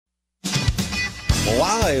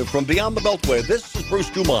Live from beyond the Beltway, this is Bruce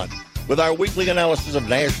Dumont with our weekly analysis of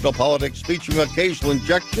national politics featuring occasional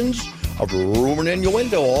injections of rumor and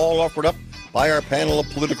innuendo, all offered up by our panel of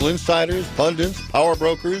political insiders, pundits, power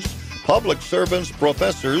brokers, public servants,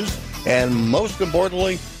 professors, and most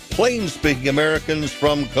importantly, plain-speaking Americans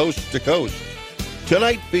from coast to coast.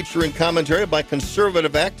 Tonight featuring commentary by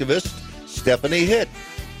conservative activist Stephanie Hitt,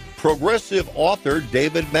 progressive author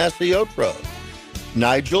David Maciotra,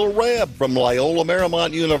 Nigel Rabb from Loyola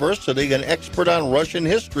Marymount University, an expert on Russian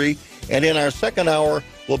history. And in our second hour,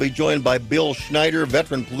 we'll be joined by Bill Schneider,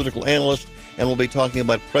 veteran political analyst, and we'll be talking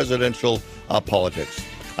about presidential politics.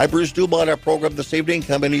 I'm Bruce Dumont. Our program this evening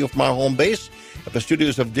coming to you from our home base at the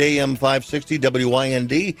studios of AM 560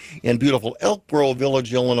 WIND in beautiful Elk Grove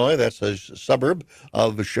Village, Illinois. That's a suburb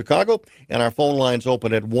of Chicago. And our phone lines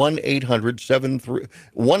open at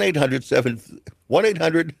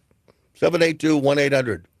 1-800-782-1800.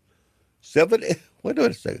 What do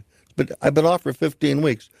I say? But I've been off for 15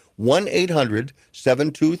 weeks.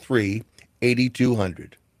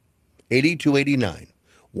 1-800-723-8200. 8289.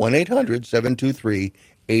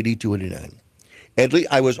 1-800-723-8289. Edley,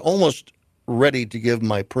 I was almost ready to give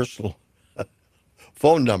my personal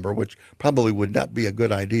phone number, which probably would not be a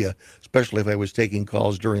good idea, especially if I was taking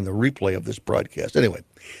calls during the replay of this broadcast. Anyway,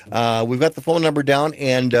 we've got the phone number down,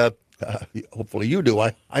 and hopefully you do.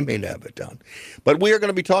 I may not have it down. But we are going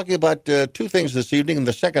to be talking about two things this evening. In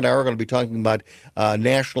the second hour, we're going to be talking about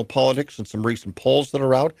national politics and some recent polls that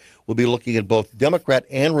are out. We'll be looking at both Democrat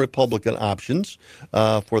and Republican options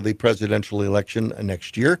for the presidential election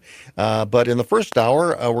next year. But in the first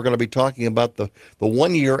hour, we're going to be talking about the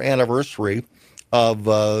one-year anniversary of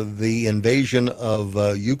the invasion of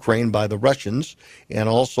Ukraine by the Russians, and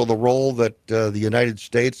also the role that the United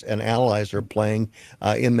States and allies are playing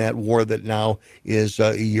in that war that now is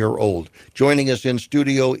a year old. Joining us in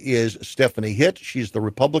studio is Stephanie Hitt. She's the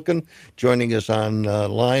Republican. Joining us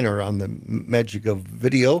online or on the magic of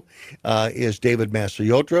video is David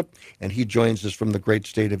Maciotra, and he joins us from the great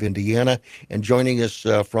state of Indiana. And joining us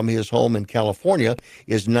from his home in California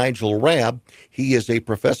is Nigel Rabb. He is a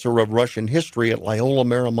professor of Russian history at Loyola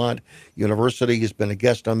Marymount University. He's been a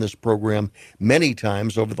guest on this program many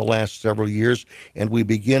times over the last several years, and we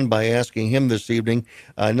begin by asking him this evening,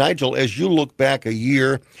 Nigel, as you look back a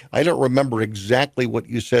year, I don't remember exactly what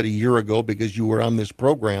you said a year ago because you were on this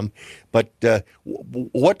program, but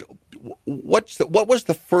what was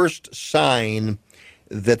the first sign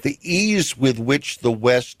that the ease with which the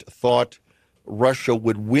West thought Russia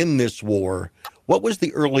would win this war, what was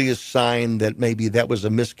the earliest sign that maybe that was a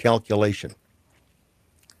miscalculation?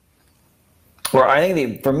 Well, I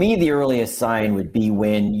think for me, the earliest sign would be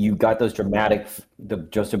when you got those dramatic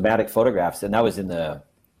photographs, and that was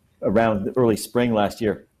around the early spring last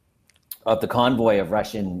year, of the convoy of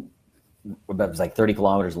Russian, it was like 30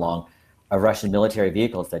 kilometers long, of Russian military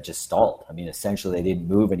vehicles that just stalled. I mean, essentially, they didn't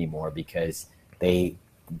move anymore because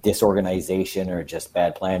disorganization or just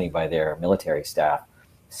bad planning by their military staff.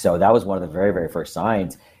 So that was one of the very, very first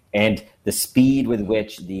signs. And the speed with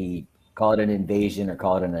which call it an invasion or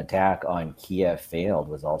call it an attack on Kiev failed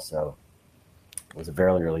was a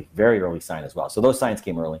very early sign as well. So those signs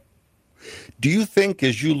came early. Do you think,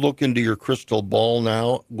 as you look into your crystal ball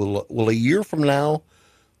now, will a year from now,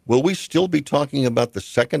 will we still be talking about the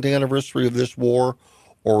second anniversary of this war,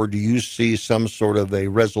 or do you see some sort of a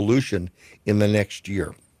resolution in the next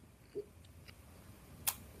year?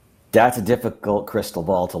 That's a difficult crystal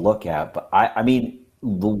ball to look at. But I mean,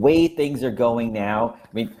 the way things are going now, I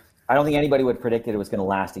mean, I don't think anybody would have predicted it was going to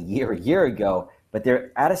last a year ago, but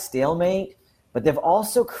they're at a stalemate. But they've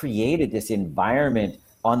also created this environment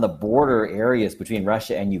on the border areas between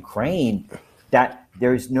Russia and Ukraine that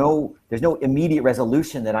there's no immediate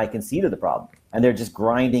resolution that I can see to the problem. And they're just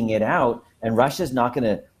grinding it out. And Russia's not going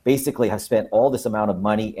to basically have spent all this amount of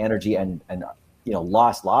money, energy, and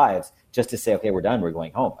lost lives just to say, okay, we're done, we're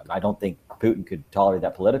going home. I don't think Putin could tolerate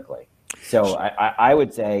that politically. So I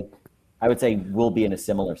would say we'll be in a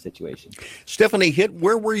similar situation. Stephanie Hitt,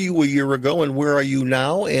 where were you a year ago and where are you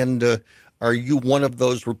now? And are you one of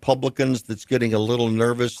those Republicans that's getting a little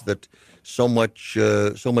nervous that so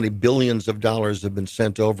many billions of dollars have been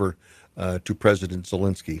sent over to President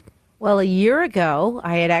Zelensky? Well, a year ago,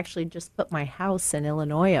 I had actually just put my house in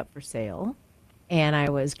Illinois up for sale, and I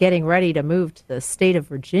was getting ready to move to the state of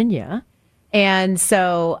Virginia. And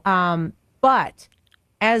so, but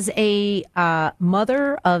as a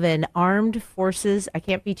mother of an armed forces, I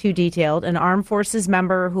can't be too detailed, an armed forces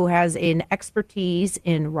member who has an expertise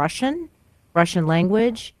in Russian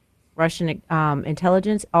language, Russian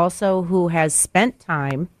intelligence, also who has spent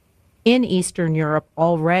time in Eastern Europe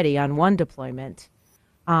already on one deployment,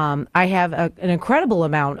 I have an incredible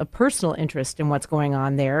amount of personal interest in what's going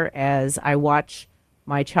on there as I watch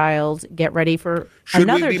my child get ready for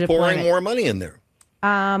another Should we be deployment. pouring more money in there?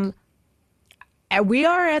 We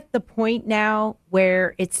are at the point now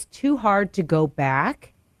where it's too hard to go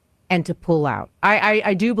back and to pull out.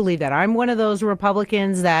 I do believe that. I'm one of those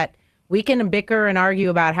Republicans that we can bicker and argue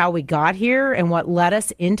about how we got here and what led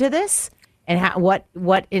us into this and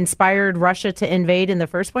what inspired Russia to invade in the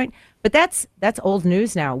first point. But that's old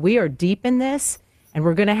news now. We are deep in this, and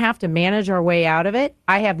we're going to have to manage our way out of it.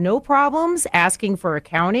 I have no problems asking for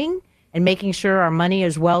accounting and making sure our money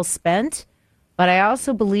is well spent. But I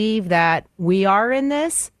also believe that we are in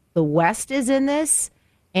this, the West is in this,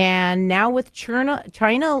 and now with China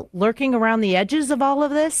lurking around the edges of all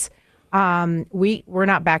of this, we're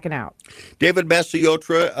not backing out. David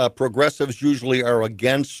Maciotra, progressives usually are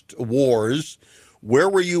against wars. Where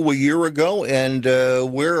were you a year ago, and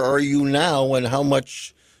where are you now, and how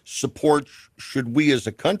much support should we as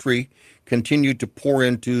a country continue to pour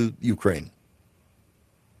into Ukraine?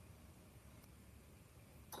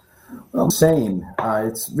 Well, same.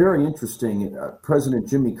 It's very interesting. President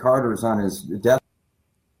Jimmy Carter is on his deathbed,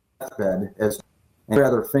 as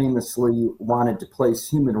rather famously wanted to place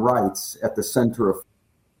human rights at the center of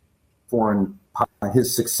foreign policy.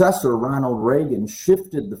 His successor, Ronald Reagan,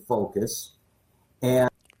 shifted the focus and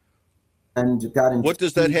got into. What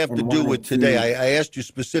does that have to do with today? I asked you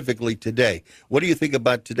specifically today. What do you think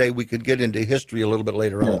about today? We could get into history a little bit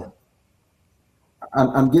later on.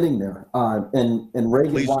 I'm getting there. And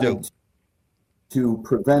Reagan Please wanted do. to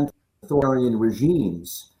prevent authoritarian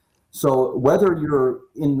regimes. So whether you're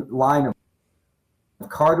in line of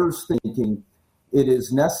Carter's thinking, it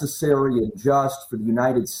is necessary and just for the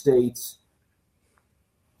United States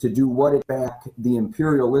to do what it back the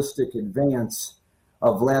imperialistic advance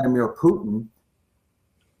of Vladimir Putin,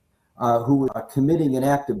 who is committing an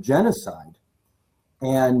act of genocide.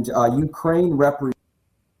 And Ukraine represents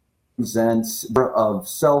of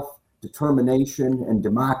self-determination and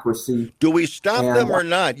democracy. Do we stop them or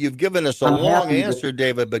not? You've given us a long answer,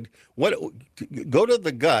 David, but go to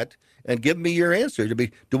the gut and give me your answer.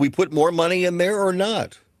 Do we put more money in there or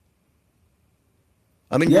not?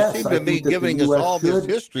 I mean, yes, you seem to be giving us all this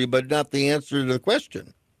history, but not the answer to the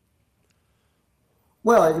question.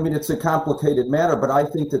 Well, I mean, it's a complicated matter, but I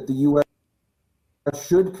think that the U.S.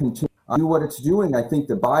 should continue to do what it's doing. I think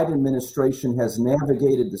the Biden administration has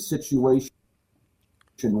navigated the situation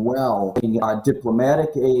well in diplomatic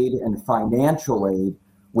aid and financial aid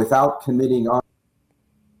without committing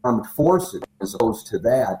armed forces, as opposed to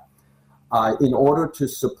that, in order to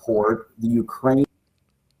support the Ukrainian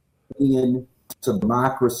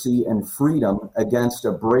democracy and freedom against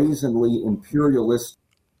a brazenly imperialistic.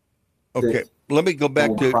 Okay, let me go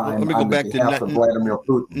back to Vladimir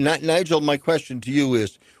Putin. Nigel. My question to you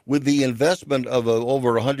is: with the investment of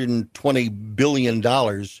over $120 billion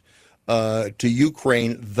to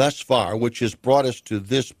Ukraine thus far, which has brought us to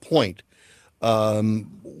this point,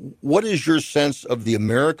 what is your sense of the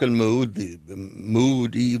American mood, the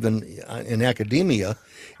mood even in academia,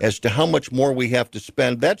 as to how much more we have to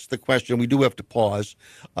spend? That's the question. We do have to pause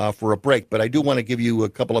for a break, but I do want to give you a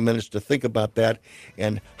couple of minutes to think about that.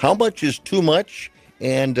 And how much is too much?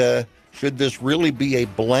 And should this really be a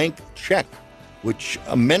blank check, which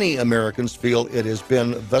many Americans feel it has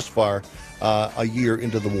been thus far a year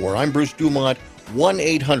into the war? I'm Bruce Dumont.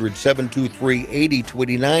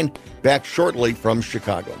 1-800-723-8289. Back shortly from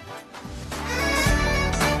Chicago.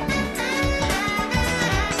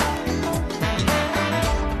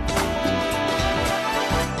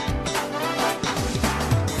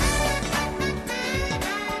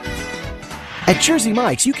 At Jersey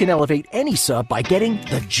Mike's, you can elevate any sub by getting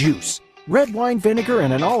the juice. Red wine vinegar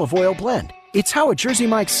and an olive oil blend. It's how a Jersey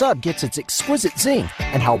Mike's sub gets its exquisite zing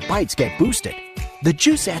and how bites get boosted. The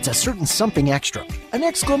juice adds a certain something extra, an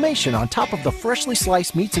exclamation on top of the freshly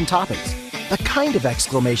sliced meats and toppings. The kind of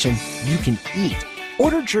exclamation you can eat.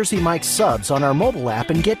 Order Jersey Mike's subs on our mobile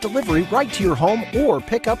app and get delivery right to your home or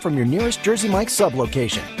pick up from your nearest Jersey Mike's sub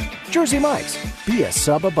location. Jersey Mike's, be a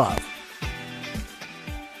sub above.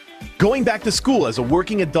 Going back to school as a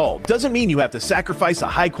working adult doesn't mean you have to sacrifice a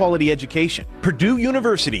high-quality education. Purdue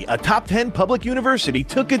University, a top 10 public university,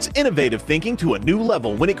 took its innovative thinking to a new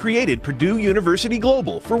level when it created Purdue University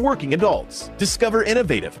Global for working adults. Discover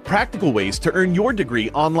innovative, practical ways to earn your degree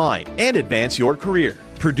online and advance your career.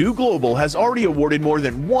 Purdue Global has already awarded more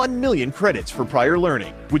than 1 million credits for prior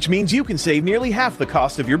learning, which means you can save nearly half the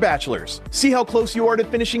cost of your bachelor's. See how close you are to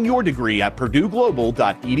finishing your degree at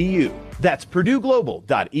purdueglobal.edu. That's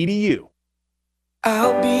purdueglobal.edu.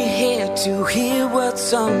 I'll be here to hear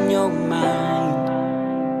what's on your mind.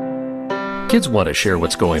 Kids want to share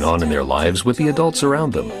what's going on in their lives with the adults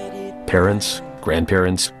around them. Parents,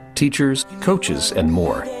 grandparents, teachers, coaches, and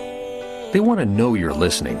more. They want to know you're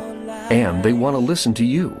listening, and they want to listen to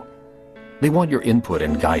you. They want your input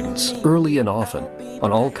and guidance early and often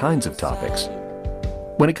on all kinds of topics.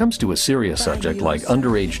 When it comes to a serious subject like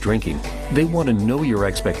underage drinking, they want to know your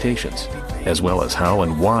expectations, as well as how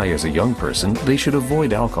and why as a young person they should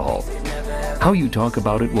avoid alcohol. How you talk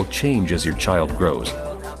about it will change as your child grows,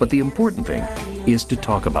 but the important thing is to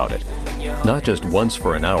talk about it. Not just once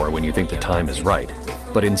for an hour when you think the time is right,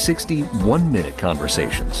 but in 60 one-minute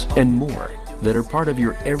conversations and more that are part of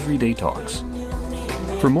your everyday talks.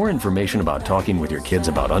 For more information about talking with your kids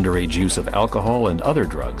about underage use of alcohol and other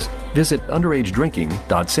drugs, visit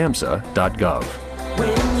underagedrinking.samhsa.gov.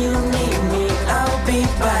 When you need me, I'll be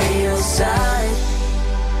by your side.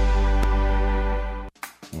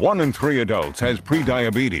 1 in 3 adults has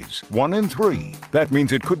prediabetes. 1 in 3. That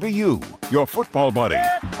means it could be you, your football buddy,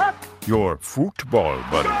 your football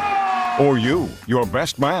buddy, or you, your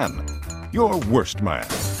best man, your worst man,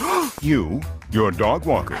 you, your dog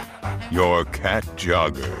walker, your cat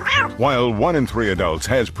jogger. While 1 in 3 adults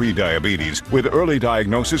has prediabetes, with early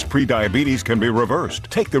diagnosis, prediabetes can be reversed.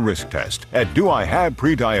 Take the risk test at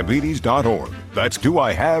doihaveprediabetes.org. That's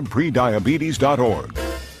doihaveprediabetes.org.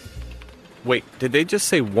 Wait, did they just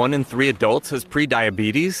say 1 in 3 adults has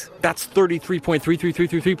prediabetes? That's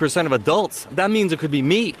 33.33333% of adults. That means it could be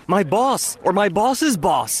me, my boss, or my boss's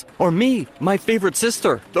boss, or me, my favorite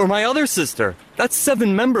sister, or my other sister. That's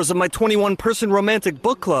 7 members of my 21-person romantic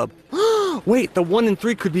book club. Wait, the 1 in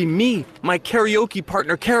 3 could be me, my karaoke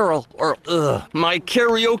partner Carol, or my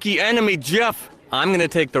karaoke enemy Jeff. I'm gonna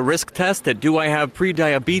take the risk test at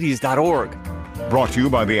doihaveprediabetes.org. Brought to you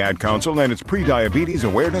by the Ad Council and its Prediabetes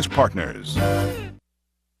Awareness Partners.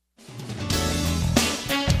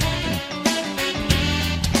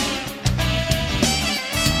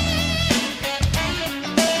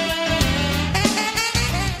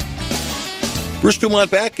 Bruce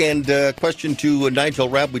Dumont back, and question to Nigel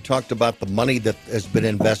Rabb. We talked about the money that has been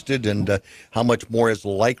invested and how much more is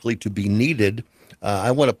likely to be needed.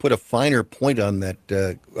 I want to put a finer point on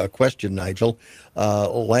that question, Nigel.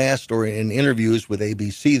 Last, or in interviews with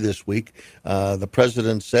ABC this week, the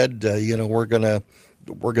president said, we're gonna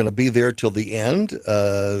be there till the end.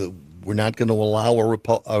 We're not going to allow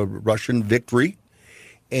a Russian victory.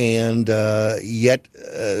 And yet,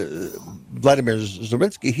 Vladimir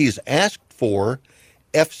Zelensky, he's asked for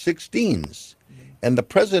F-16s. And the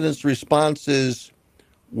president's response is,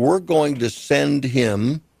 we're going to send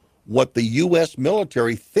him what the U.S.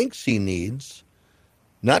 military thinks he needs,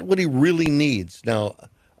 not what he really needs. Now,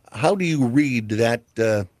 how do you read that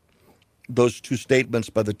those two statements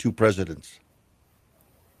by the two presidents?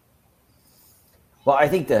 Well, I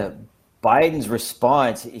think Biden's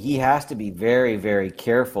response, he has to be very, very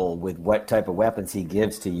careful with what type of weapons he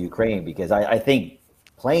gives to Ukraine, because I think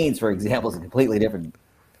planes, for example, is a completely different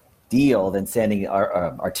deal than sending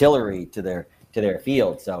artillery to their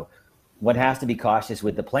field. So one has to be cautious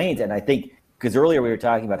with the planes. And I think, because earlier we were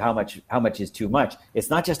talking about how much is too much,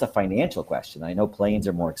 it's not just a financial question. I know planes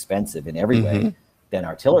are more expensive in every way than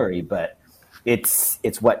artillery, but it's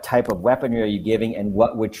what type of weaponry are you giving and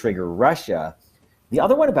what would trigger Russia. The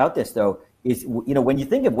other one about this, though, is, when you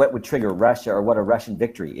think of what would trigger Russia or what a Russian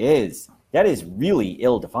victory is, that is really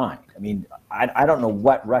ill-defined. I mean, I don't know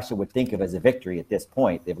what Russia would think of as a victory at this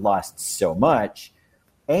point. They've lost so much.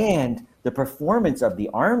 And the performance of the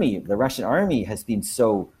army, the Russian army, has been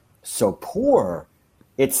so poor.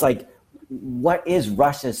 It's like, what is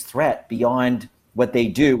Russia's threat beyond what they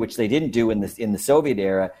do, which they didn't do in the Soviet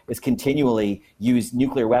era, is continually use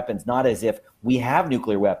nuclear weapons, not as if we have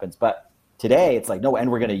nuclear weapons, but today it's like, no, and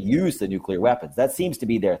we're going to use the nuclear weapons. That seems to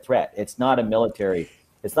be their threat. It's not a military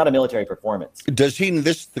performance. Does he,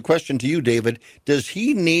 this is the question to you, David, does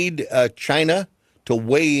he need China to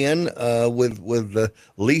weigh in with the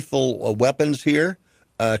lethal weapons here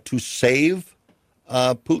to save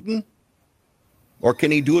Putin? Or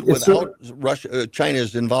can he do it without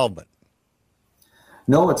China's involvement?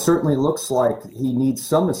 No, it certainly looks like he needs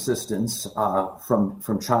some assistance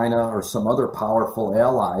from China or some other powerful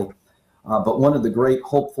ally. But one of the great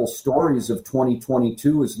hopeful stories of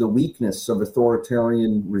 2022 is the weakness of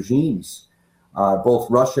authoritarian regimes. Both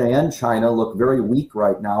Russia and China look very weak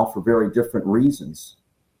right now for very different reasons.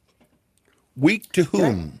 Weak to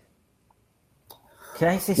whom? Can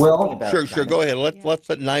I say something about Sure. China? Go ahead. Let's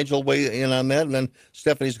let Nigel weigh in on that, and then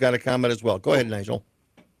Stephanie's got a comment as well. Go ahead, Nigel.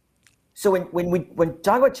 So when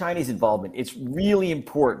talking about Chinese involvement, it's really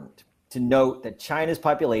important to note that China's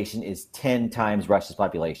population is 10 times Russia's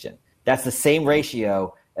population. That's the same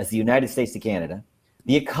ratio as the United States to Canada.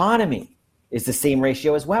 The economy is the same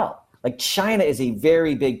ratio as well. Like China is a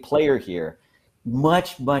very big player here,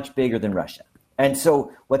 much, much bigger than Russia. And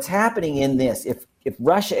so what's happening in this, if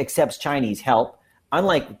Russia accepts Chinese help,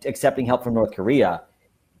 unlike accepting help from North Korea,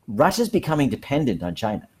 Russia's becoming dependent on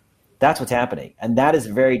China. That's what's happening. And that is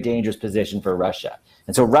a very dangerous position for Russia.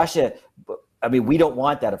 And so Russia, I mean, we don't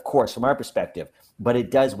want that, of course, from our perspective, but it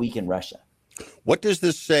does weaken Russia. What does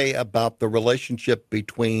this say about the relationship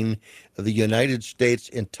between the United States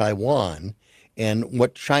and Taiwan and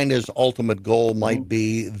what China's ultimate goal might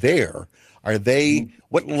be there? Are they,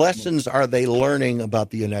 what lessons are they learning about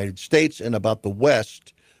the United States and about the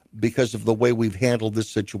West because of the way we've handled this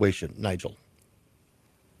situation, Nigel?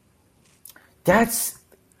 That's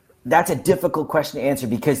a difficult question to answer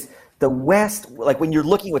because the West, like when you're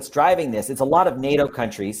looking what's driving this, it's a lot of NATO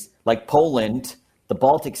countries like Poland, the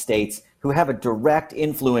Baltic states, who have a direct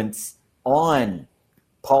influence on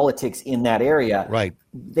politics in that area. Right.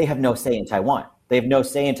 They have no say in Taiwan. They have no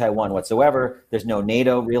say in Taiwan whatsoever. There's no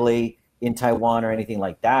NATO really in Taiwan or anything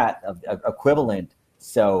like that equivalent.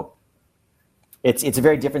 So it's a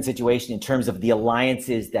very different situation in terms of the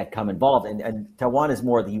alliances that come involved. And Taiwan is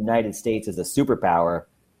more the United States as a superpower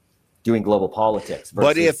doing global politics.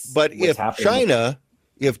 But if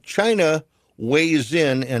China weighs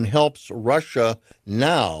in and helps Russia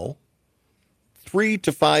now, 3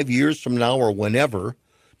 to 5 years from now or whenever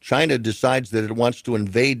China decides that it wants to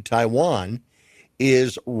invade Taiwan,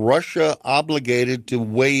 is Russia obligated to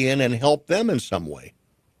weigh in and help them in some way?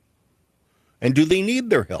 And do they need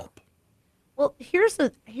their help? Well, here's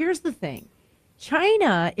the thing.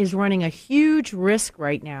 China is running a huge risk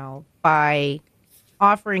right now by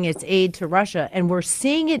offering its aid to Russia, and we're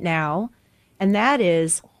seeing it now, and that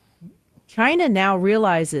is China now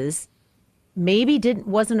realizes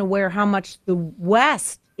wasn't aware how much the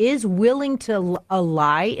West is willing to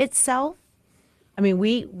ally itself. I mean,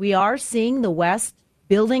 we are seeing the West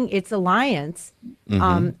building its alliance,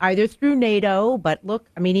 either through NATO, but look,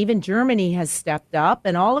 I mean, even Germany has stepped up,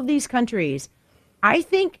 and all of these countries. I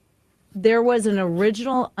think there was an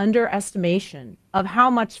original underestimation of how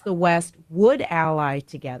much the West would ally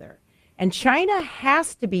together. And China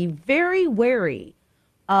has to be very wary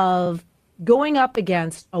of going up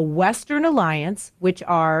against a Western alliance, which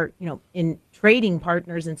are, in trading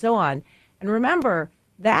partners and so on. And remember,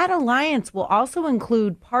 that alliance will also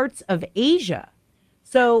include parts of Asia.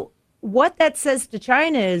 So what that says to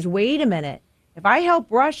China is, wait a minute, if I help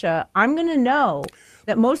Russia, I'm going to know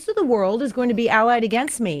that most of the world is going to be allied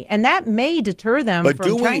against me. And that may deter them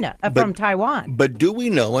from Taiwan. But do we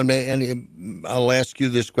know, and I'll ask you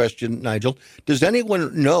this question, Nigel, does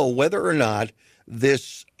anyone know whether or not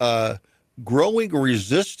this growing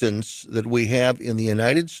resistance that we have in the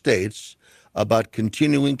United States about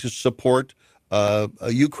continuing to support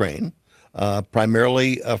Ukraine,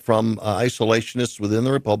 primarily from isolationists within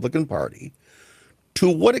the Republican Party, to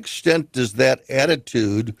what extent does that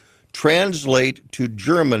attitude translate to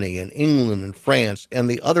Germany and England and France and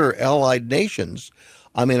the other allied nations?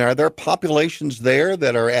 I mean, are there populations there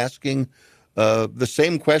that are asking the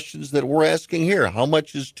same questions that we're asking here? How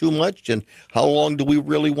much is too much, and how long do we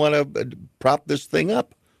really want to prop this thing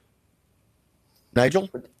up? Nigel?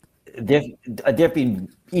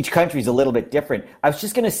 Each country is a little bit different. I was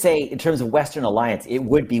just going to say, in terms of Western alliance, it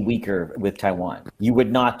would be weaker with Taiwan. You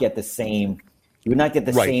would not get the same. You would not get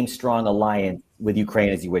the same strong alliance with Ukraine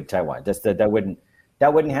as you would Taiwan. That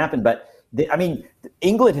wouldn't happen. But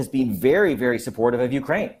England has been very, very supportive of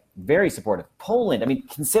Ukraine. Very supportive. Poland. I mean,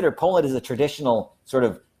 consider Poland is a traditional sort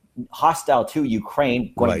of hostile to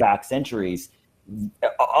Ukraine going back centuries.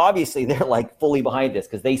 Obviously, they're like fully behind this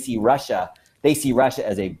because they see Russia. They see Russia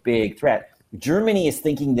as a big threat. Germany is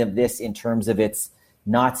thinking of this in terms of its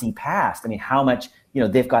Nazi past. I mean, how much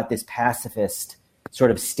they've got this pacifist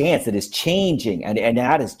sort of stance that is changing, and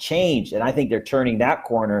that has changed. And I think they're turning that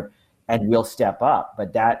corner and will step up.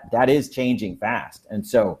 But that is changing fast. And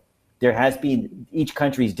so there has been, each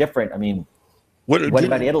country is different. I mean, what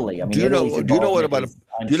about Italy? I mean, do you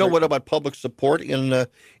know what about public support in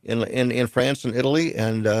France and Italy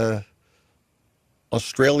and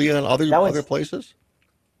Australia and other places?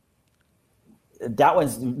 That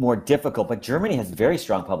one's more difficult, but Germany has very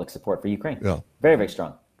strong public support for Ukraine. Yeah, very, very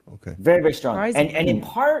strong. Okay, very, very strong, and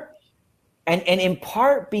in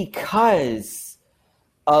part because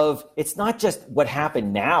of, it's not just what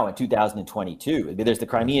happened now in 2022. I mean, there's the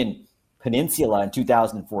Crimean Peninsula in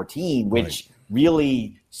 2014, which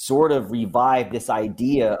really sort of revived this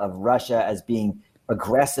idea of Russia as being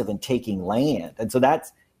aggressive and taking land, and so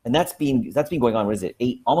that's been going on. What is it?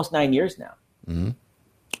 8, almost 9 years now. Mm-hmm.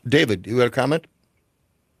 David, you had a comment?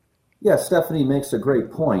 Yeah, Stephanie makes a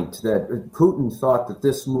great point that Putin thought that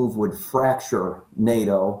this move would fracture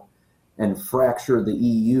NATO and fracture the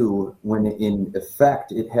EU when in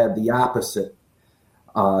effect it had the opposite.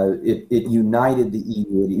 It united the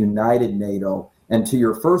EU, it united NATO. And to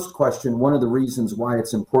your first question, one of the reasons why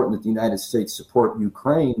it's important that the United States support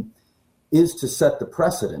Ukraine is to set the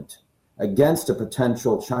precedent against a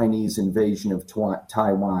potential Chinese invasion of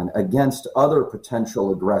Taiwan, against other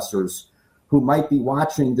potential aggressors who might be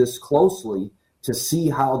watching this closely to see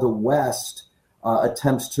how the West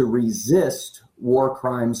attempts to resist war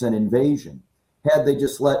crimes and invasion. Had they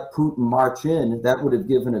just let Putin march in, that would have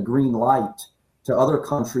given a green light to other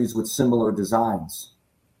countries with similar designs.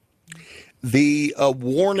 The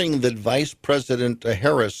warning that Vice President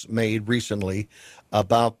Harris made recently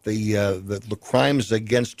about the crimes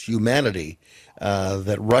against humanity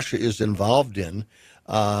that Russia is involved in,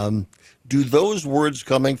 do those words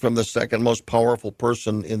coming from the second most powerful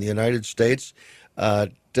person in the United States,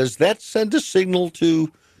 does that send a signal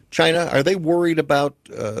to China? Are they worried about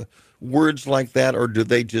words like that, or do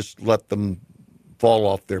they just let them fall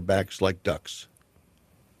off their backs like ducks?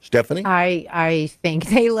 Stephanie? I think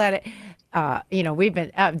they let it. We've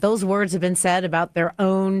been those words have been said about their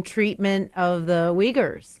own treatment of the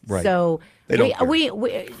Uyghurs. Right. So they don't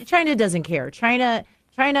care. China doesn't care. China,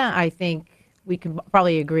 I think we can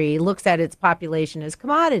probably agree, looks at its population as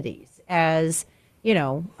commodities, as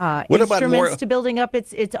instruments to building up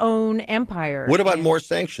its own empire. What about more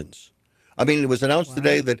sanctions? I mean, it was announced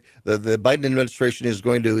today that the Biden administration is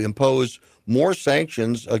going to impose more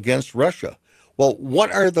sanctions against Russia. Well,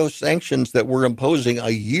 what are those sanctions that we're imposing a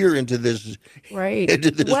year into this? Right. Into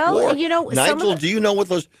this war? Nigel, do you know what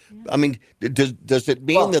those? I mean, does it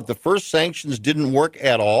mean that the first sanctions didn't work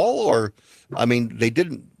at all, or, I mean, they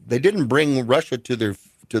didn't bring Russia to their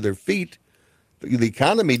feet. The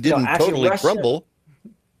economy didn't totally crumble.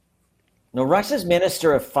 No, Russia's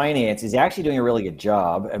Minister of Finance is actually doing a really good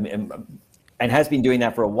job and has been doing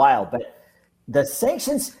that for a while. But the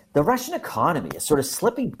sanctions, the Russian economy is sort of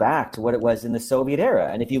slipping back to what it was in the Soviet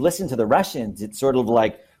era. And if you listen to the Russians, it's sort of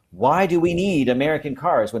like, why do we need American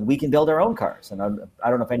cars when we can build our own cars? And I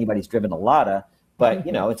don't know if anybody's driven a Lada, but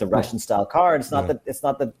it's a Russian style car. And it's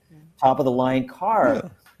not the top of the line car. Yeah.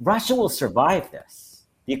 Russia will survive this.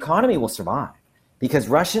 The economy will survive because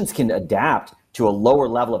Russians can adapt to a lower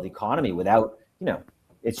level of the economy without,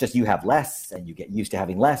 it's just you have less and you get used to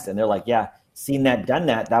having less. And they're like, yeah, seen that, done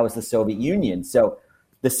that. That was the Soviet Union. So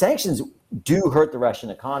the sanctions do hurt the Russian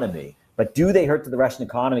economy, but do they hurt the Russian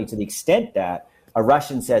economy to the extent that a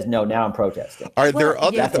Russian says, no, now I'm protesting? Are there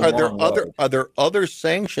other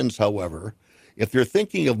sanctions, however, if you're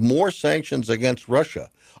thinking of more sanctions against Russia,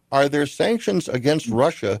 are there sanctions against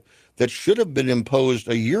Russia that should have been imposed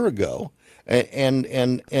a year ago?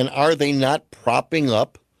 And are they not propping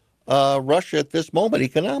up Russia at this moment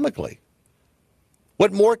economically?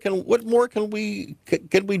 What more can we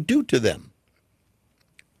do to them?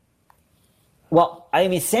 Well, I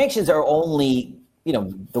mean, sanctions are only,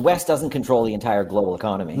 the West doesn't control the entire global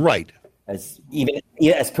economy, right? As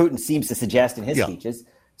Putin seems to suggest in his speeches.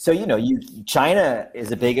 So China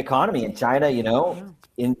is a big economy, and China,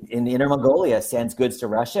 in Inner Mongolia sends goods to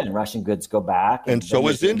Russia, and Russian goods go back. And so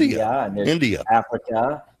is India. And there's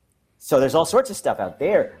Africa. So there's all sorts of stuff out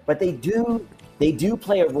there, but they do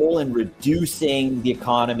play a role in reducing the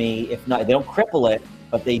economy. If not, they don't cripple it,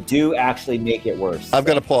 but they do actually make it worse. I've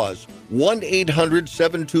got to pause.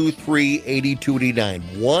 1-800-723-8289.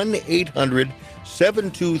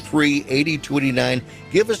 1-800-723-8289.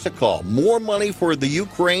 Give us a call. More money for the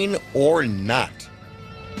Ukraine or not?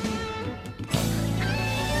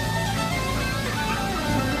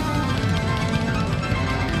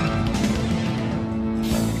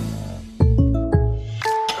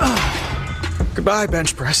 Goodbye,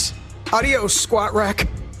 bench press. Adios, squat rack.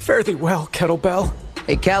 Fare thee well, kettlebell.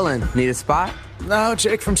 Hey, Kellen, need a spot? No,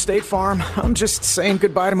 Jake from State Farm. I'm just saying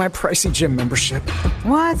goodbye to my pricey gym membership.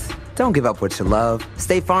 What? Don't give up what you love.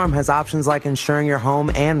 State Farm has options like insuring your home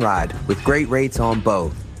and ride with great rates on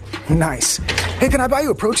both. Nice. Hey, can I buy you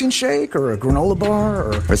a protein shake or a granola bar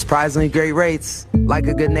or... For surprisingly great rates, like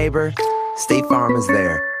a good neighbor, State Farm is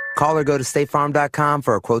there. Call or go to statefarm.com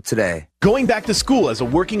for a quote today. Going back to school as a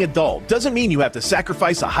working adult doesn't mean you have to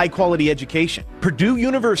sacrifice a high-quality education. Purdue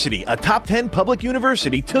University, a top 10 public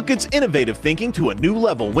university, took its innovative thinking to a new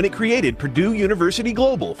level when it created Purdue University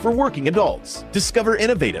Global for working adults. Discover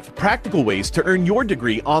innovative, practical ways to earn your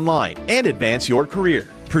degree online and advance your career.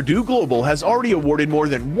 Purdue Global has already awarded more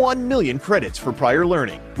than 1 million credits for prior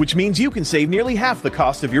learning, which means you can save nearly half the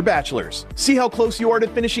cost of your bachelor's. See how close you are to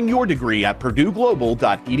finishing your degree at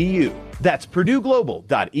purdueglobal.edu. That's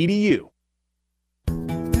purdueglobal.edu.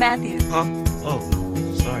 Matthew. Huh? Oh,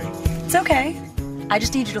 sorry. It's okay. I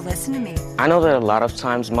just need you to listen to me. I know that a lot of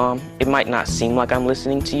times, Mom, it might not seem like I'm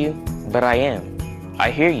listening to you, but I am. I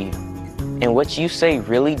hear you. And what you say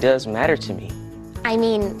really does matter to me. I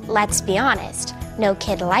mean, let's be honest. No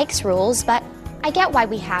kid likes rules, but I get why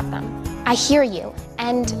we have them. I hear you,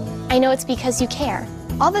 and I know it's because you care.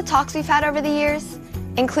 All the talks we've had over the years,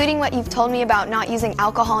 including what you've told me about not using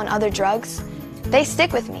alcohol and other drugs, they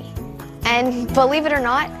stick with me. And believe it or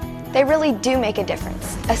not, they really do make a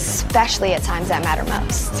difference, especially at times that matter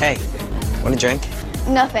most. Hey, want a drink?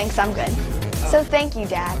 No thanks, I'm good. So thank you,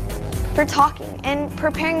 Dad, for talking and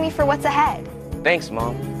preparing me for what's ahead. Thanks,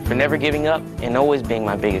 Mom, for never giving up and always being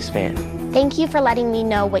my biggest fan. Thank you for letting me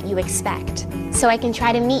know what you expect, so I can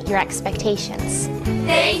try to meet your expectations.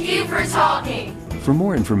 Thank you for talking. For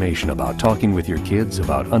more information about talking with your kids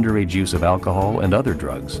about underage use of alcohol and other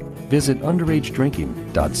drugs, visit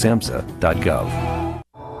underagedrinking.samhsa.gov.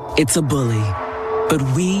 It's a bully, but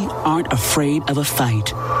we aren't afraid of a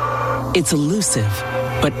fight. It's elusive,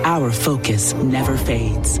 but our focus never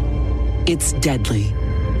fades. It's deadly,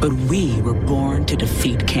 but we were born to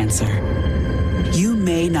defeat cancer. You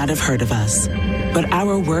may not have heard of us, but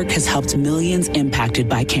our work has helped millions impacted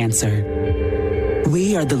by cancer.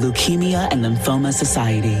 We are the Leukemia and Lymphoma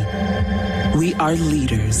Society. We are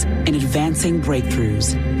leaders in advancing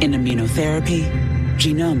breakthroughs in immunotherapy,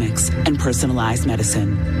 genomics, and personalized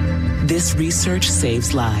medicine. This research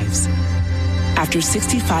saves lives. After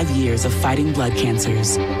 65 years of fighting blood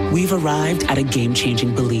cancers, we've arrived at a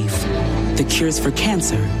game-changing belief. The cures for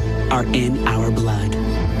cancer are in our blood.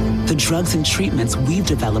 The drugs and treatments we've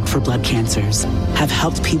developed for blood cancers have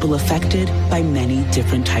helped people affected by many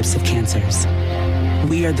different types of cancers.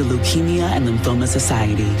 We are the Leukemia and Lymphoma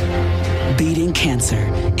Society. Beating cancer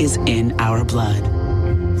is in our blood.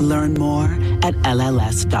 Learn more at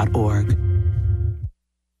LLS.org.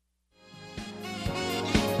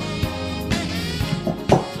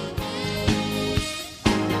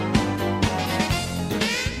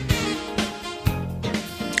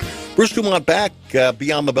 Bruce Dumont back,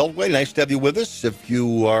 Beyond the Beltway. Nice to have you with us. If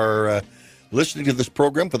you are listening to this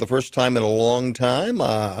program for the first time in a long time,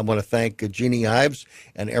 I want to thank Jeannie Ives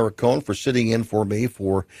and Eric Cohn for sitting in for me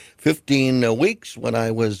for 15 weeks when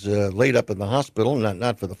I was laid up in the hospital,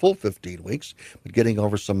 not for the full 15 weeks, but getting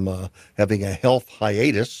over some, having a health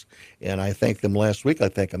hiatus. And I thanked them last week. I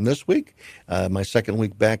thank them this week. My second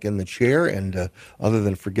week back in the chair, and other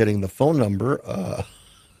than forgetting the phone number,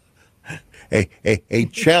 a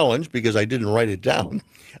challenge because I didn't write it down.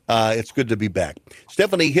 It's good to be back.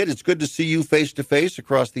 Stephanie Hitt, it's good to see you face to face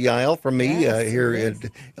across the aisle from me here at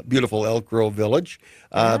beautiful Elk Grove Village.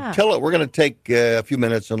 We're going to take a few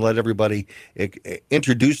minutes and let everybody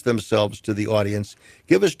introduce themselves to the audience.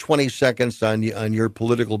 Give us 20 seconds on your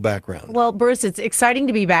political background. Well, Bruce, it's exciting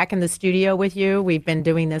to be back in the studio with you. We've been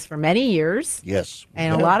doing this for many years. Yes.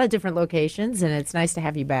 And a lot of different locations, and it's nice to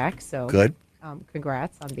have you back. So good.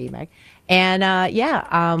 Congrats on being back.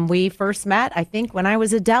 And we first met, I think, when I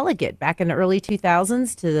was a delegate back in the early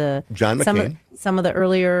 2000s to the John McCain. Some of the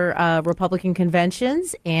earlier Republican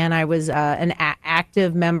conventions, and I was an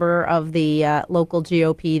active member of the local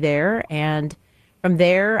GOP there. And from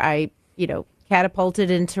there, I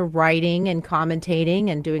catapulted into writing and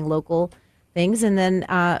commentating and doing local things, and then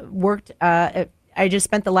worked. I just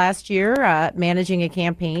spent the last year managing a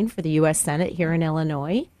campaign for the U.S. Senate here in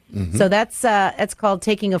Illinois. Mm-hmm. So that's called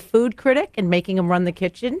taking a food critic and making him run the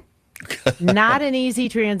kitchen. Not an easy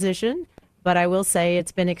transition, but I will say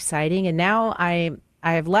it's been exciting. And now I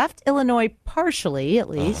have left Illinois partially, at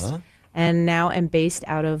least, and now am based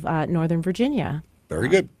out of Northern Virginia. Very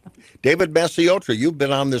good. David Masiotra, you've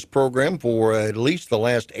been on this program for at least the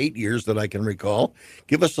last 8 years that I can recall.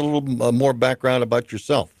 Give us a little more background about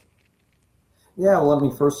yourself. Yeah, well, let me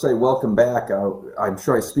first say welcome back. I'm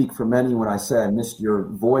sure I speak for many when I say I missed your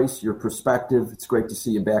voice, your perspective. It's great to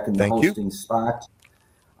see you back in the hosting spot.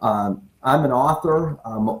 I'm an author,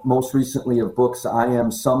 most recently of books I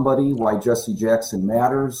Am Somebody, Why Jesse Jackson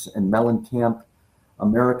Matters, and Mellencamp,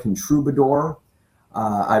 American Troubadour.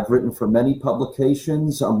 I've written for many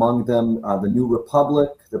publications, among them The New Republic,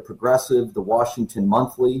 The Progressive, The Washington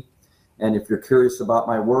Monthly. And if you're curious about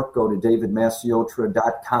my work, go to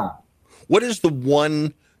davidmasiotra.com. What is the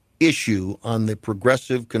one issue on the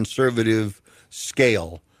progressive conservative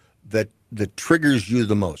scale that triggers you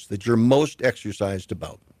the most, that you're most exercised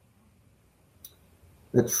about?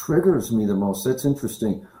 That triggers me the most? That's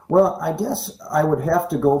interesting. Well, I guess I would have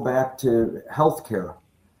to go back to healthcare.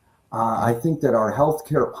 I think that our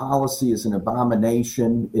healthcare policy is an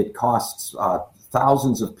abomination. It costs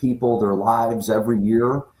thousands of people their lives every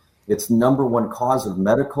year. It's number one cause of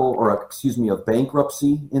of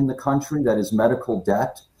bankruptcy in the country. That is medical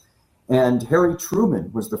debt. And Harry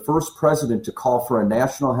Truman was the first president to call for a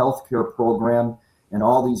national health care program. And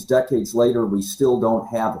all these decades later, we still don't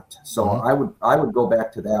have it. So I would go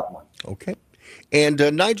back to that one. Okay. And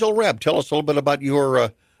Nigel Rabb, tell us a little bit about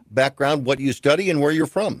your background, what you study, and where you're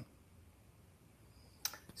from.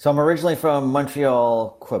 So I'm originally from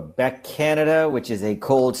Montreal, Quebec, Canada, which is a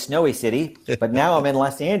cold, snowy city. But now I'm in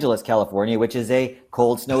Los Angeles, California, which is a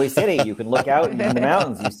cold, snowy city. You can look out in the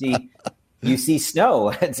mountains. You see snow.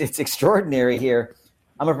 It's extraordinary here.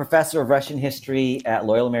 I'm a professor of Russian history at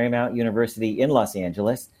Loyola Marymount University in Los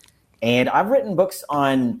Angeles. And I've written books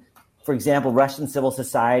on, for example, Russian civil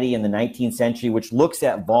society in the 19th century, which looks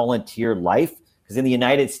at volunteer life. Because in the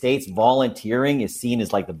United States, volunteering is seen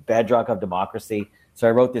as like the bedrock of democracy. So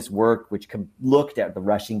I wrote this work which looked at the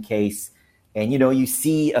Russian case, and you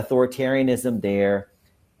see authoritarianism there.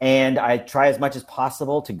 And I try as much as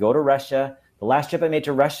possible to go to Russia. The last trip I made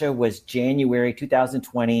to Russia was January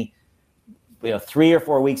 2020, 3 or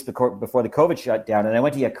 4 weeks before the COVID shutdown. And I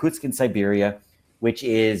went to Yakutsk in Siberia, which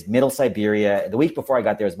is middle Siberia. The week before I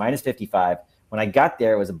got there, it was minus 55. When I got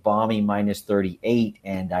there, it was a balmy minus 38,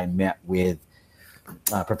 and I met with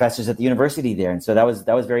professors at the university there. And so that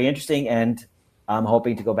was very interesting. And I'm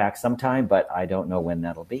hoping to go back sometime, but I don't know when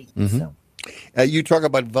that'll be. Mm-hmm. So. You talk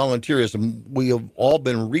about volunteerism. We have all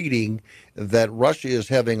been reading that Russia is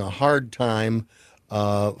having a hard time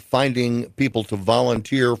finding people to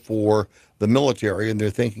volunteer for the military, and they're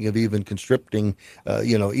thinking of even conscripting,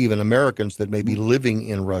 even Americans that may be living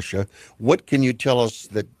in Russia. What can you tell us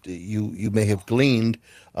that you may have gleaned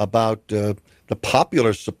about the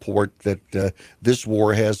popular support that this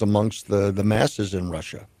war has amongst the masses in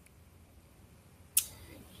Russia?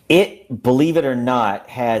 It, believe it or not,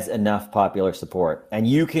 has enough popular support. And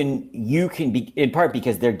you can be, in part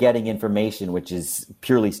because they're getting information which is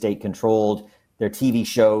purely state controlled. Their TV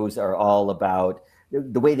shows are all about,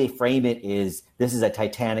 the way they frame it is, this is a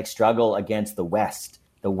titanic struggle against the West.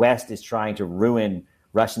 The West is trying to ruin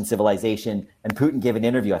Russian civilization. And Putin gave an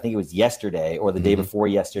interview, I think it was yesterday or the day before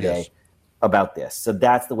yesterday, about this. So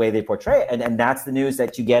that's the way they portray it. And that's the news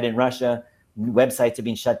that you get in Russia. Websites have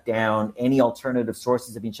been shut down. Any alternative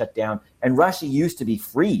sources have been shut down. And Russia used to be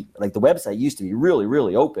free. Like the website used to be really,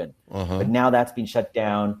 really open. But now that's been shut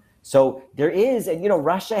down. So there is, and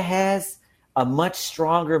Russia has a much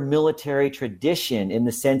stronger military tradition in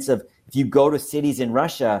the sense of, if you go to cities in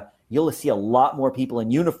Russia, you'll see a lot more people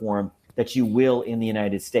in uniform that you will in the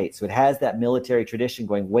United States. So it has that military tradition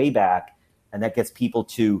going way back, and that gets people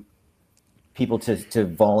to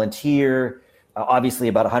volunteer. Obviously,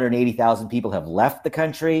 about 180,000 people have left the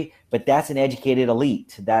country, but that's an educated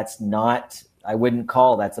elite. That's not, I wouldn't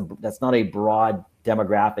call, that's not a broad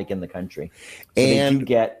demographic in the country. So and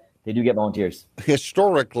they do get volunteers.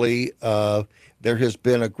 Historically, there has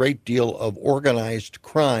been a great deal of organized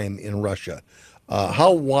crime in Russia.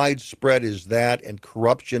 How widespread is that, and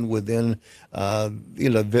corruption within,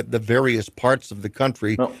 the various parts of the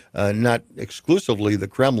country, not exclusively the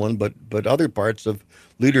Kremlin, but other parts of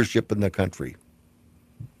leadership in the country?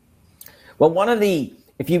 Well,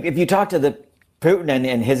 if you talk to the Putin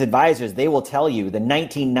and his advisors, they will tell you the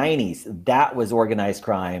 1990s, that was organized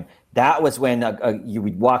crime. That was when you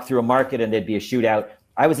would walk through a market and there'd be a shootout.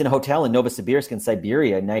 I was in a hotel in Novosibirsk in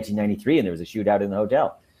Siberia in 1993, and there was a shootout in the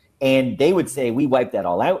hotel. And they would say, we wiped that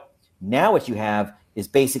all out. Now what you have is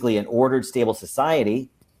basically an ordered, stable society,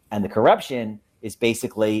 and the corruption is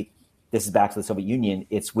basically, this is back to the Soviet Union,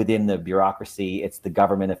 it's within the bureaucracy, it's the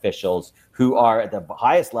government officials who are at the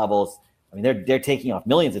highest levels. I mean, they're taking off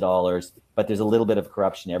millions of dollars, but there's a little bit of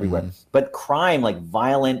corruption everywhere. But crime, like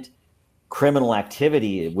violent criminal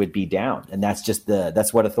activity, would be down. And that's just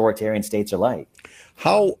that's what authoritarian states are like.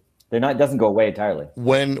 It doesn't go away entirely.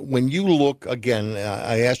 When you look, again,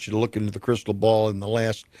 I asked you to look into the crystal ball in the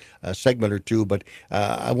last segment or two, but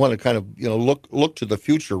I want to kind of look to the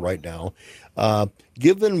future right now.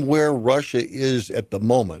 Given where Russia is at the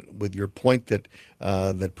moment, with your point that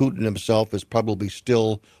Putin himself is probably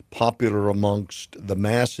still popular amongst the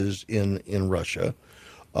masses in Russia,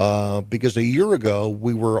 because a year ago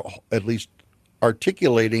we were at least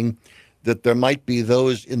articulating that there might be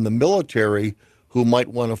those in the military who might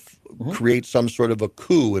want to create some sort of a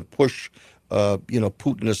coup and push,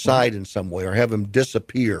 Putin aside in some way or have him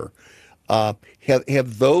disappear.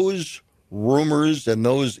 Have those rumors and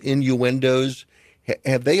those innuendos,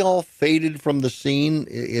 have they all faded from the scene?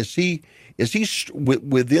 Is he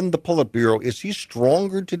within the Politburo? Is he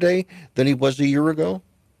stronger today than he was a year ago?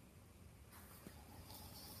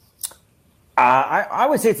 I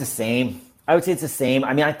would say it's the same. I would say it's the same.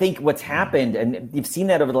 I mean, I think what's happened, and you've seen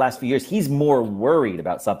that over the last few years, he's more worried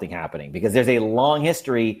about something happening because there's a long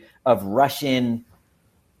history of Russian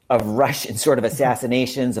sort of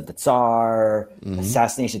assassinations of the Tsar,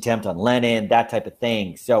 assassination attempt on Lenin, that type of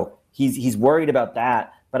thing. So he's worried about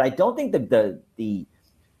that. But I don't think that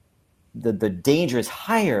the danger is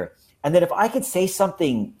higher. And then if I could say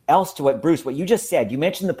something else to what you just said, you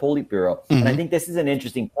mentioned the Politburo. And I think this is an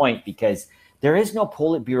interesting point because there is no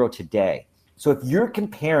Politburo today. So if you're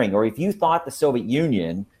comparing, or if you thought the Soviet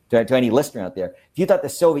Union, to any listener out there, if you thought the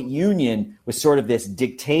Soviet Union was sort of this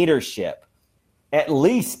dictatorship, at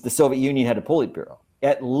least the Soviet Union had a Politburo.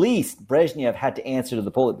 At least Brezhnev had to answer to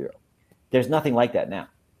the Politburo. There's nothing like that now.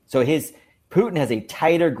 So Putin has a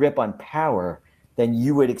tighter grip on power than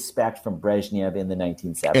you would expect from Brezhnev in the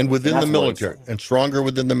 1970s. And within the military, and stronger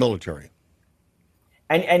within the military.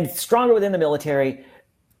 And stronger within the military.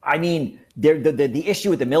 I mean, the issue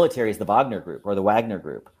with the military is the Wagner Group or the Wagner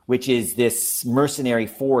Group, which is this mercenary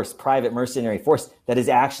force, private mercenary force that is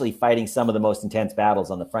actually fighting some of the most intense battles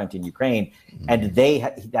on the front in Ukraine. And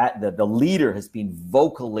the leader has been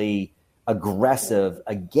vocally aggressive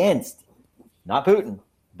against, not Putin,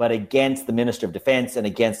 but against the Minister of Defense and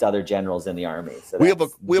against other generals in the army. So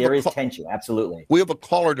there is tension, absolutely. We have a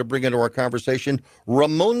caller to bring into our conversation.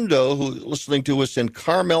 Raimundo, who's listening to us in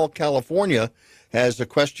Carmel, California, has a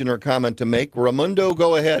question or comment to make. Raimundo,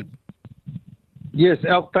 go ahead. Yes,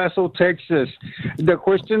 El Paso, Texas. The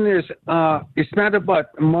question is, it's not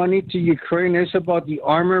about money to Ukraine. It's about the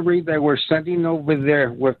armory that we're sending over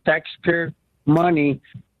there with taxpayer money.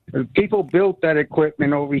 People built that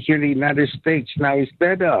equipment over here in the United States. Now, is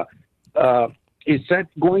that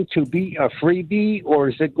going to be a freebie or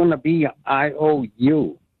is it going to be an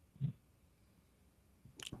IOU?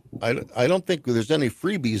 I don't think there's any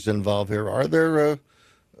freebies involved here. Are there?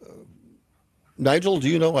 Nigel, do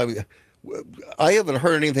you know? I haven't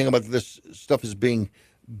heard anything about this stuff is being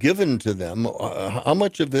given to them. How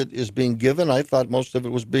much of it is being given? I thought much of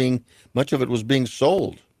it was being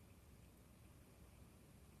sold.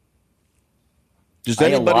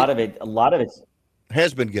 A lot of it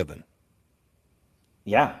has been given.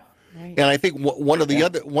 Yeah. And I think one of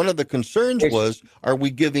the concerns was, are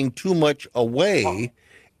we giving too much away?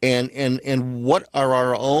 And what are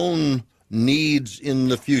our own needs in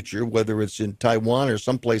the future, whether it's in Taiwan or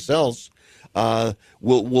someplace else?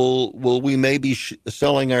 Will we maybe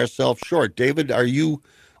selling ourselves short? David, are you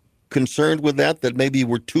concerned with that maybe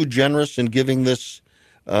we're too generous in giving these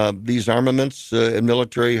armaments and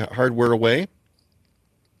military hardware away?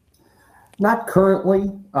 Not currently.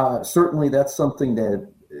 Certainly, that's something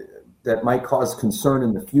that might cause concern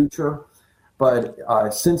in the future. But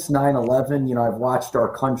since 9/11, I've watched our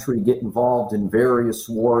country get involved in various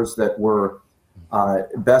wars that were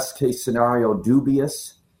best case scenario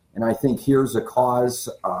dubious. And I think here's a cause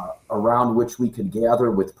around which we could gather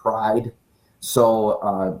with pride.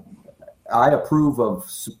 So I approve of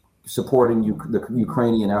supporting the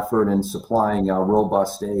Ukrainian effort and supplying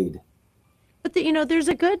robust aid. But there's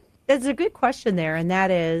a good question there, and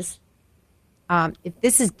that is, if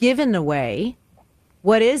this is given away,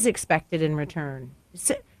 what is expected in return?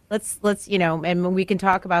 So let's and we can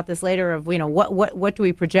talk about this later of what do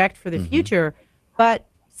we project for the future. But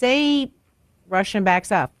say Russia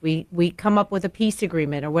backs up, we come up with a peace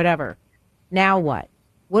agreement or whatever. Now what?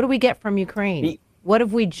 What do we get from Ukraine? What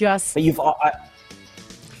have we just?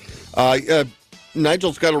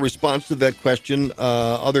 Nigel's got a response to that question.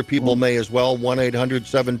 Other people may as well.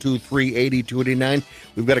 1-800-723-8289.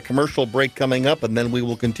 We've got a commercial break coming up, and then we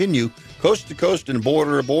will continue coast to coast and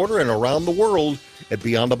border to border and around the world at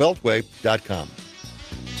BeyondTheBeltway.com.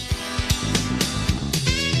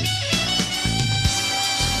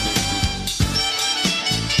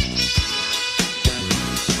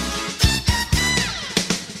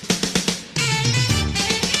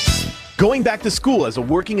 Going back to school as a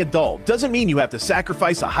working adult doesn't mean you have to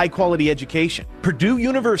sacrifice a high-quality education. Purdue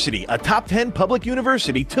University, a top 10 public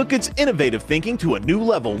university, took its innovative thinking to a new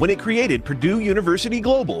level when it created Purdue University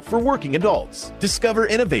Global for working adults. Discover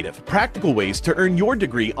innovative, practical ways to earn your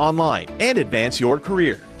degree online and advance your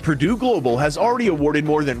career. Purdue Global has already awarded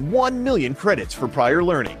more than 1 million credits for prior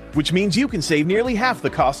learning, which means you can save nearly half the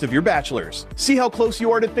cost of your bachelor's. See how close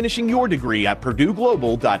you are to finishing your degree at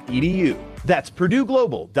purdueglobal.edu. That's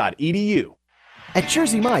purdueglobal.edu. At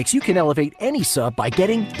Jersey Mike's, you can elevate any sub by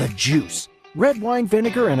getting the juice. Red wine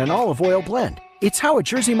vinegar and an olive oil blend. It's how a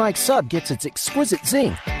Jersey Mike's sub gets its exquisite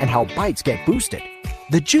zing and how bites get boosted.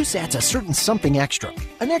 The juice adds a certain something extra,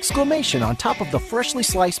 an exclamation on top of the freshly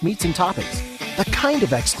sliced meats and toppings. The kind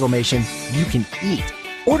of exclamation you can eat.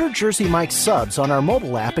 Order Jersey Mike's subs on our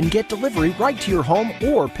mobile app and get delivery right to your home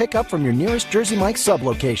or pick up from your nearest Jersey Mike's sub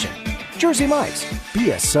location. Jersey Mike's,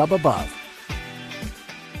 be a sub above.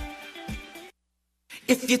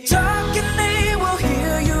 If you're talking, they will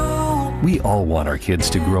hear you. We all want our kids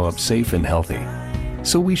to grow up safe and healthy,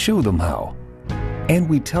 so we show them how. And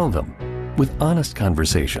we tell them with honest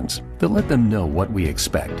conversations that let them know what we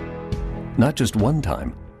expect. Not just one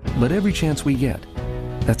time, but every chance we get.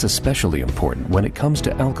 That's especially important when it comes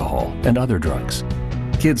to alcohol and other drugs.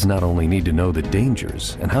 Kids not only need to know the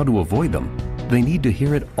dangers and how to avoid them, they need to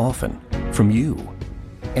hear it often from you.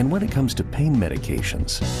 And when it comes to pain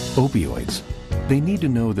medications, opioids, they need to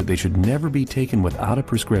know that they should never be taken without a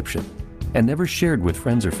prescription and never shared with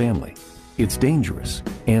friends or family. It's dangerous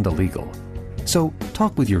and illegal. So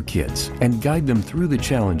talk with your kids and guide them through the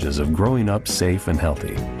challenges of growing up safe and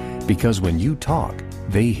healthy. Because when you talk,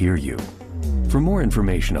 they hear you. For more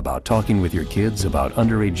information about talking with your kids about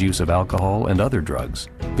underage use of alcohol and other drugs,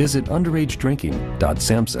 visit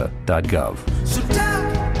underagedrinking.samhsa.gov. So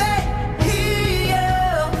talk, they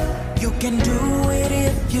hear you. You can do it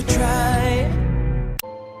if you try.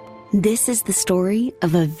 This is the story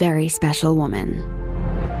of a very special woman.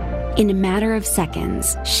 In a matter of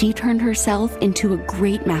seconds, she turned herself into a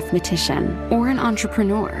great mathematician or an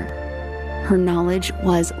entrepreneur. Her knowledge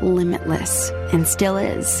was limitless and still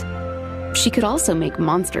is. She could also make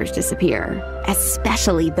monsters disappear,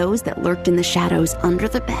 especially those that lurked in the shadows under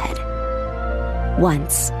the bed.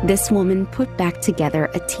 Once, this woman put back together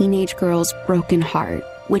a teenage girl's broken heart,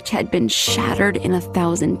 which had been shattered in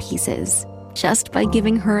 1,000 pieces, just by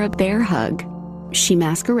giving her a bear hug. She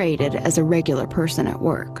masqueraded as a regular person at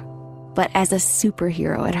work, but as a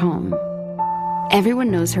superhero at home.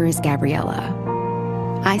 Everyone knows her as Gabriella.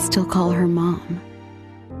 I still call her Mom.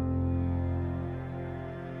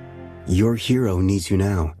 Your hero needs you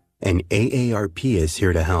now, and AARP is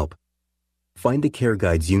here to help. Find the care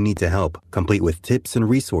guides you need to help, complete with tips and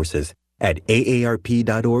resources at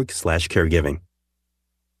aarp.org/caregiving.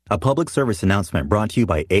 A public service announcement brought to you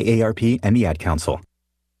by AARP and the Ad Council.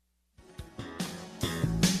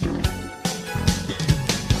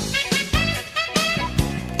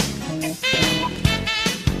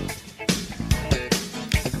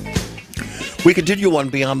 We continue on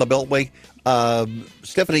Beyond the Beltway.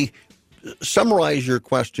 Stephanie, summarize your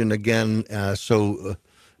question again so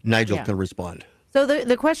Nigel can respond. So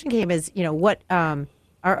the question came is, what are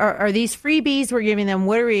these freebies we're giving them?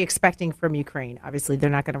 What are we expecting from Ukraine? Obviously,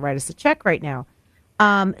 they're not going to write us a check right now.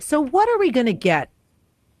 So what are we going to get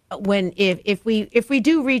when if we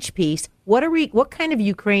do reach peace? What kind of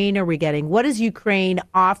Ukraine are we getting? What is Ukraine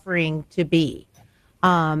offering to be?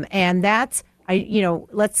 And that's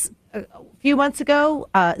a few months ago,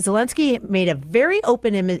 Zelensky made a very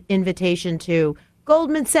open invitation to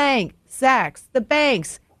Goldman Sachs, the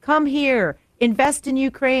banks, come here, invest in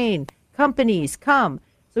Ukraine, companies, come.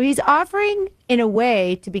 So he's offering, in a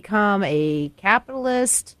way, to become a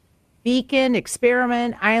capitalist beacon,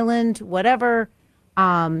 experiment, island, whatever.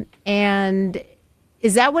 And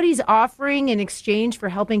is that what he's offering in exchange for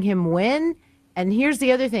helping him win? And here's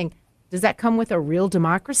the other thing. Does that come with a real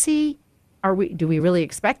democracy? Do we really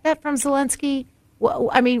expect that from Zelensky? Well,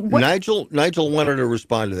 I mean, Nigel wanted to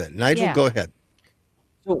respond to that. Nigel, go ahead.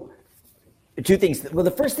 So, two things. Well, the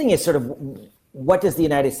first thing is sort of what will the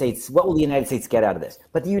United States get out of this?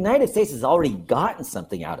 But the United States has already gotten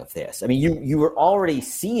something out of this. I mean, you were already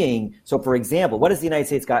seeing. So, for example, what has the United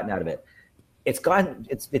States gotten out of it? It's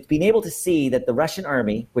been able to see that the Russian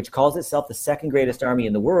army, which calls itself the second greatest army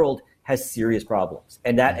in the world, has serious problems,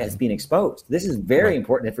 and that has been exposed. This is very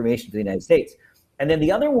important information to the United States. And then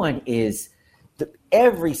the other one is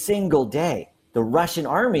every single day, the Russian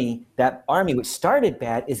army, that army which started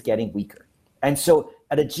bad, is getting weaker. And so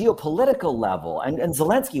at a geopolitical level, and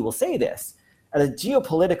Zelensky will say this, at a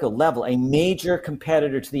geopolitical level, a major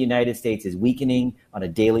competitor to the United States is weakening on a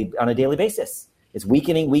daily basis. It's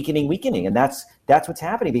weakening. And that's what's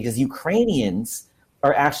happening, because Ukrainians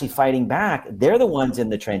are actually fighting back. They're the ones in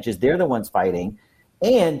the trenches. They're the ones fighting.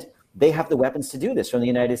 And they have the weapons to do this from the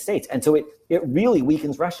United States. And so it really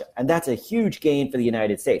weakens Russia. And that's a huge gain for the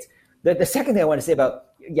United States. The second thing I want to say about,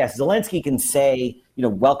 yes, Zelensky can say,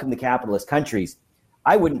 welcome the capitalist countries.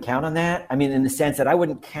 I wouldn't count on that. I mean, in the sense that I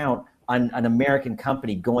wouldn't count on an American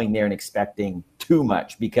company going there and expecting too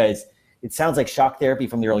much, because it sounds like shock therapy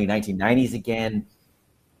from the early 1990s again.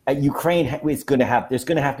 Ukraine is going to have. There's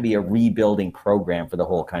going to have to be a rebuilding program for the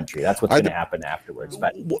whole country. That's what's going to happen afterwards.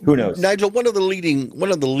 But who knows? Nigel, one of the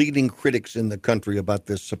leading critics in the country about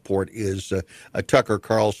this support is Tucker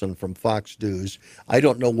Carlson from Fox News. I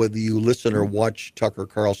don't know whether you listen or watch Tucker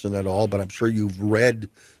Carlson at all, but I'm sure you've read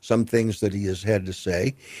some things that he has had to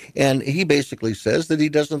say. And he basically says that he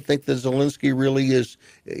doesn't think that Zelensky really is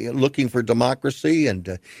looking for democracy,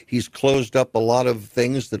 and he's closed up a lot of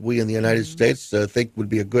things that we in the United States think would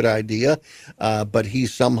be a good idea. But he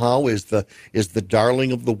somehow is the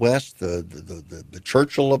darling of the West, the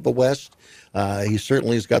Churchill of the West. He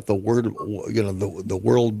certainly has got the word, the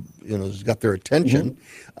world, has got their attention.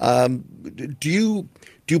 Do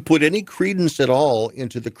you put any credence at all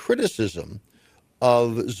into the criticism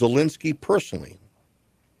of Zelensky personally?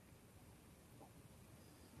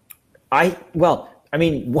 One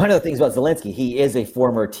of the things about Zelensky, he is a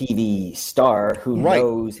former TV star who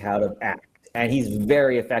knows how to act, and he's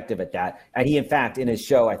very effective at that. And he, in fact, in his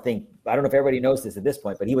show, I don't know if everybody knows this at this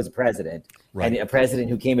point, but he was a president, and a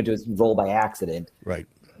president who came into his role by accident,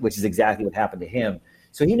 which is exactly what happened to him.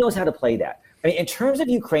 So he knows how to play that. I mean, in terms of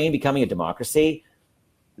Ukraine becoming a democracy,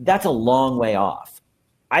 that's a long way off.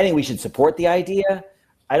 I think we should support the idea.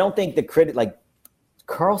 I don't think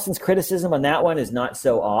Carlson's criticism on that one is not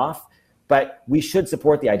so off, but we should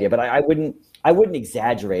support the idea. But I wouldn't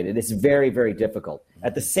exaggerate it. It's very, very difficult.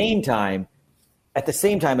 At the same time,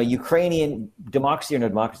 a Ukrainian democracy or no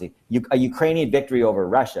democracy, a Ukrainian victory over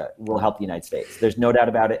Russia will help the United States. There's no doubt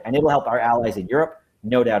about it, and it will help our allies in Europe.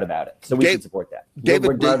 No doubt about it. So we should support that,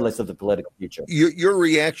 regardless of the political future. Your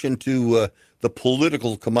reaction to the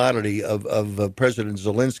political commodity of President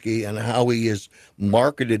Zelensky and how he has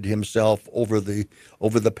marketed himself over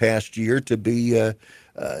the past year to be,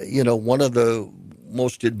 one of the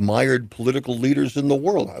most admired political leaders in the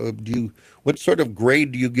world. What sort of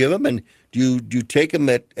grade do you give him, and do you take him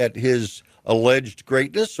at his alleged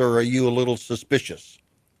greatness, or are you a little suspicious?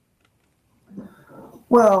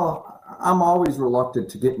 Well, I'm always reluctant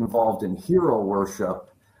to get involved in hero worship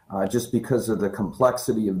just because of the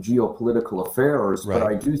complexity of geopolitical affairs. But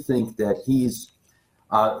I do think that he's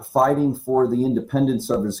fighting for the independence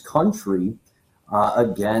of his country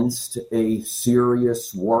against a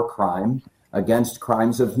serious war crime, against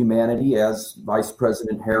crimes of humanity, as Vice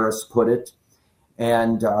President Harris put it.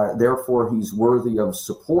 And therefore, he's worthy of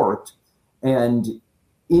support. And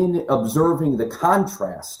in observing the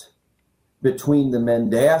contrast between the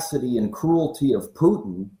mendacity and cruelty of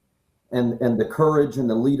Putin and the courage and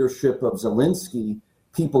the leadership of Zelensky,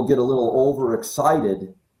 people get a little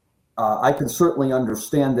overexcited. I can certainly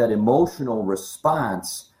understand that emotional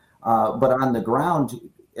response, but on the ground,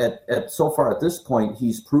 so far at this point,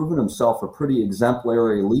 he's proven himself a pretty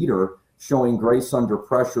exemplary leader, showing grace under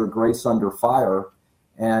pressure, grace under fire,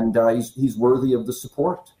 and he's worthy of the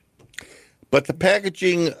support. But the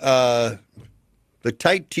packaging, the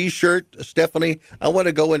tight T-shirt, Stephanie, I want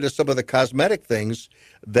to go into some of the cosmetic things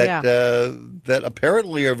that that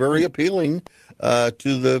apparently are very appealing to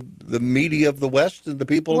the media of the West and the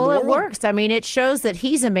people of the world. Well, it works. I mean, it shows that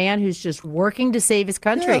he's a man who's just working to save his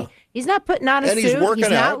country. Yeah. He's not putting on a suit. He's working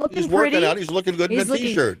he's not looking He's pretty. Working out. He's looking good in a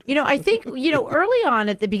T-shirt. I think, early on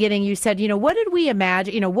at the beginning, you said, what did we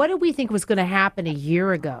imagine? What did we think was going to happen a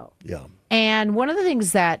year ago? Yeah. And one of the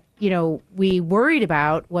things that, we worried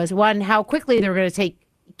about was, one, how quickly they were going to take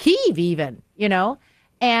Kyiv even,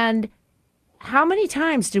 and how many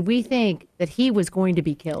times did we think that he was going to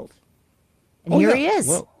be killed? And here he is.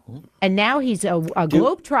 Well, and now he's a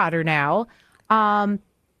globetrotter now.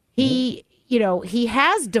 He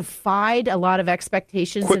has defied a lot of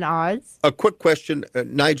expectations and odds. A quick question,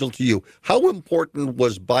 Nigel, to you. How important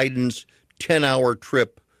was Biden's 10-hour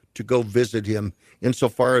trip to go visit him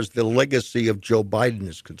insofar as the legacy of Joe Biden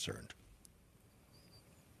is concerned?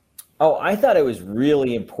 Oh, I thought it was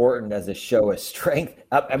really important as a show of strength.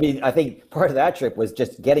 I mean, I think part of that trip was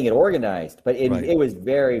just getting it organized, but it was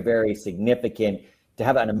very, very significant to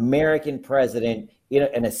have an American president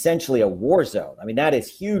in essentially a war zone. I mean, that is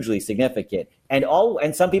hugely significant. And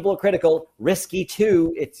some people are critical, risky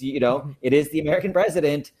too. It's, it is the American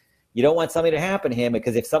president. You don't want something to happen to him,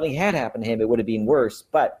 because if something had happened to him, it would have been worse.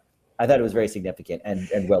 But I thought it was very significant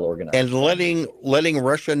and well organized. And letting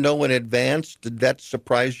Russia know in advance, did that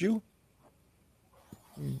surprise you?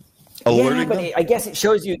 Yeah, but I guess it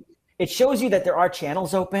shows you that there are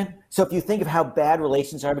channels open. So if you think of how bad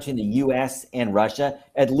relations are between the U.S. and Russia,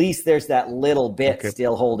 at least there's that little bit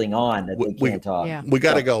still holding on that they can't talk. Yeah. We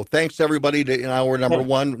got to go. Thanks, everybody, to hour number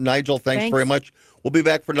one. Nigel, thanks very much. We'll be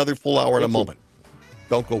back for another full hour in a moment.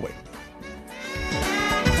 Don't go away.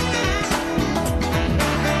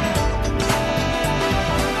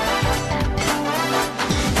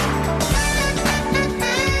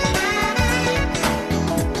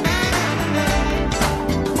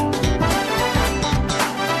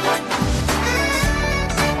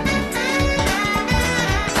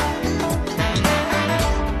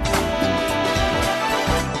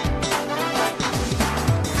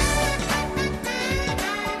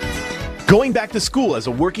 Going back to school as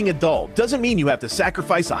a working adult doesn't mean you have to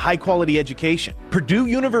sacrifice a high-quality education. Purdue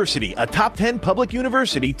University, a top 10 public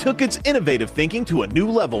university, took its innovative thinking to a new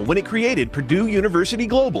level when it created Purdue University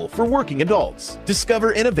Global for working adults.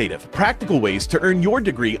 Discover innovative, practical ways to earn your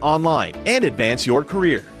degree online and advance your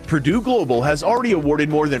career. Purdue Global has already awarded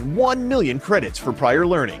more than 1 million credits for prior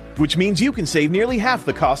learning, which means you can save nearly half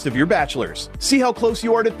the cost of your bachelor's. See how close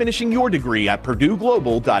you are to finishing your degree at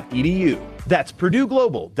purdueglobal.edu. That's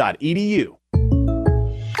purdueglobal.edu.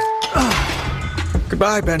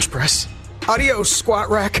 Goodbye, bench press. Adios, squat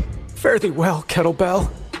rack. Fare thee well,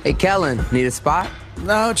 kettlebell. Hey, Kellen, need a spot?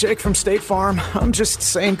 No, Jake from State Farm. I'm just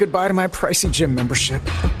saying goodbye to my pricey gym membership.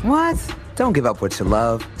 What? Don't give up what you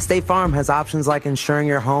love. State Farm has options like insuring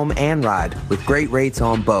your home and ride with great rates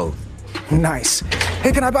on both. Nice.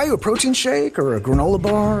 Hey, can I buy you a protein shake or a granola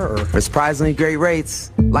bar or... For surprisingly great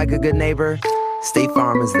rates, like a good neighbor, State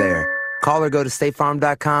Farm is there. Call or go to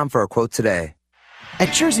statefarm.com for a quote today.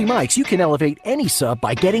 At Jersey Mike's, you can elevate any sub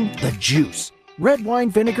by getting the juice. Red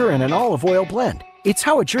wine vinegar and an olive oil blend. It's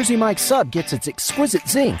how a Jersey Mike's sub gets its exquisite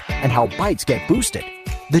zing and how bites get boosted.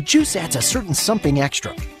 The juice adds a certain something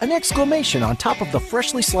extra, an exclamation on top of the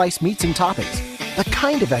freshly sliced meats and toppings. The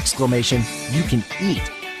kind of exclamation you can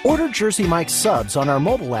eat. Order Jersey Mike's subs on our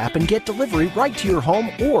mobile app and get delivery right to your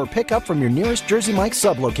home or pick up from your nearest Jersey Mike's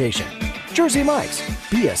sub location. Jersey Mike's,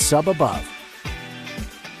 be a sub above.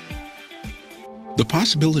 The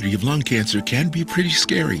possibility of lung cancer can be pretty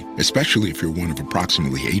scary, especially if you're one of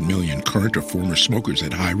approximately 8 million current or former smokers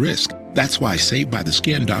at high risk. That's why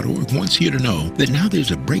SaveByTheScan.org wants you to know that now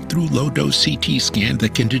there's a breakthrough low-dose CT scan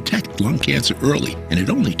that can detect lung cancer early, and it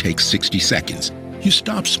only takes 60 seconds. You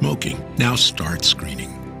stop smoking, now start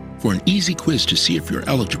screening. For an easy quiz to see if you're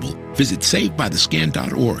eligible, visit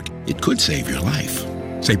SaveByTheScan.org. It could save your life.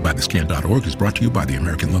 SaveByTheScan.org is brought to you by the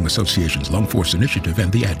American Lung Association's Lung Force Initiative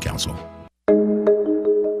and the Ad Council.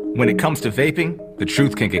 When it comes to vaping, the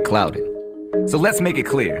truth can get clouded. So let's make it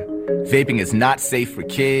clear. Vaping is not safe for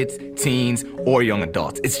kids, teens, or young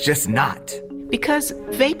adults. It's just not. Because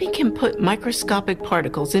vaping can put microscopic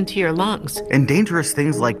particles into your lungs. And dangerous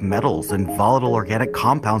things like metals and volatile organic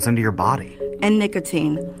compounds into your body. And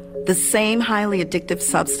nicotine, the same highly addictive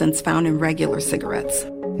substance found in regular cigarettes.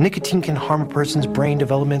 Nicotine can harm a person's brain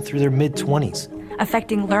development through their mid-20s,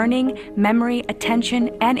 affecting learning, memory, attention,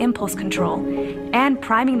 and impulse control, and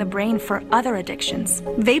priming the brain for other addictions.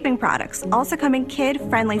 Vaping products also come in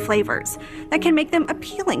kid-friendly flavors that can make them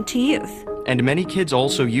appealing to youth. And many kids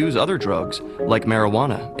also use other drugs, like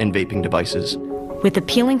marijuana, in vaping devices. With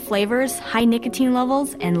appealing flavors, high nicotine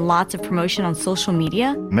levels, and lots of promotion on social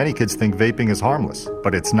media, many kids think vaping is harmless,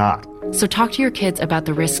 but it's not. So talk to your kids about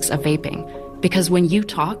the risks of vaping, because when you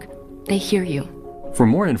talk, they hear you. For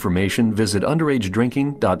more information, visit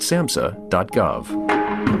underagedrinking.samhsa.gov.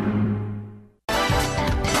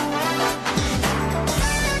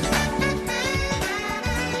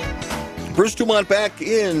 Bruce Dumont back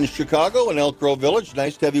in Chicago in Elk Grove Village.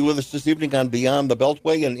 Nice to have you with us this evening on Beyond the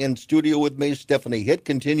Beltway. And in studio with me, Stephanie Hitt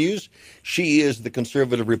continues. She is the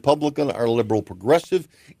conservative Republican. Our liberal progressive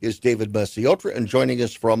is David Massiotra. And joining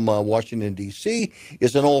us from Washington, D.C.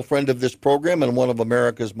 is an old friend of this program and one of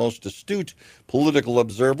America's most astute political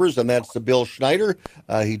observers, and that's Bill Schneider.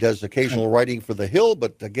 He does occasional writing for The Hill,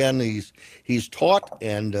 but again, he's taught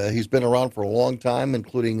and he's been around for a long time,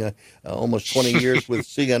 including almost 20 years with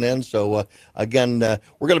CNN. So again,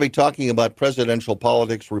 we're going to be talking about presidential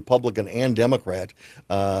politics, Republican and Democrat,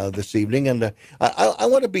 this evening. And I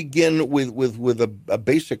want to begin with a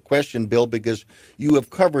basic question, Bill, because you have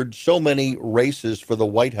covered so many races for the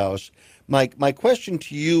White House. My question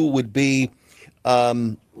to you would be,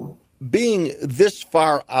 being this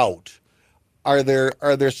far out, are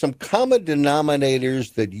there some common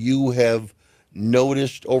denominators that you have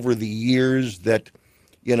noticed over the years that,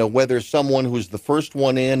 you know, whether someone who's the first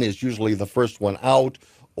one in is usually the first one out,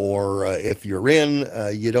 or if you're in,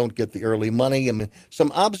 you don't get the early money? I mean,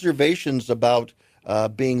 some observations about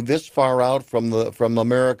being this far out from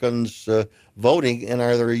Americans voting, and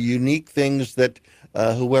are there unique things that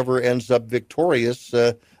whoever ends up victorious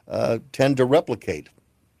tend to replicate?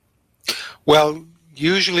 Well,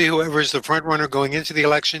 usually whoever is the front runner going into the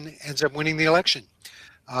election ends up winning the election.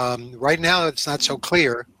 Right now, it's not so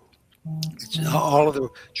clear. All of the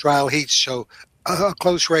trial heats show a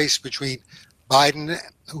close race between Biden,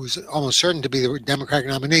 who's almost certain to be the Democratic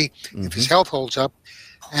nominee if his health holds up,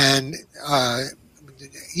 and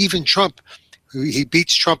even Trump, who he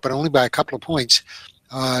beats Trump, but only by a couple of points.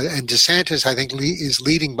 And DeSantis, I think, is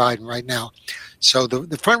leading Biden right now. So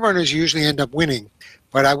the front runners usually end up winning.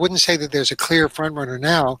 But I wouldn't say that there's a clear front runner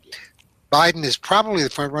now. Biden is probably the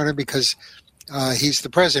front runner because he's the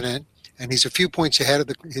president, and he's a few points ahead of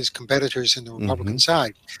his competitors in the Republican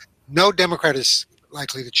side. No Democrat is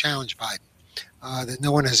likely to challenge Biden. That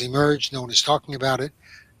no one has emerged, no one is talking about it,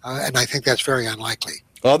 and I think that's very unlikely.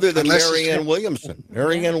 Other than Marianne Williamson.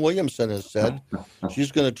 Marianne Williamson has said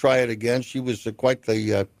she's going to try it again. She was quite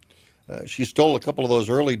the... she stole a couple of those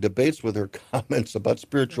early debates with her comments about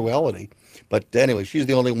spirituality. But anyway, she's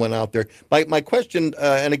the only one out there. My question,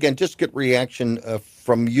 and again, just get reaction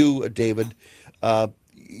from you, David.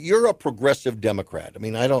 You're a progressive Democrat. I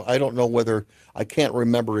mean, I don't know whether, I can't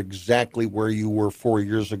remember exactly where you were 4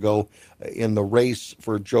 years ago in the race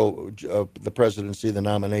for the presidency, the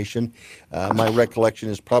nomination. My recollection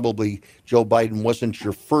is probably Joe Biden wasn't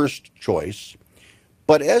your first choice.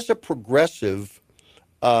 But as a progressive,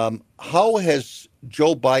 how has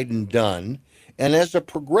Joe Biden done? And as a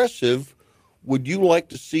progressive, would you like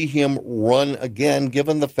to see him run again,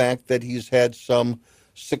 given the fact that he's had some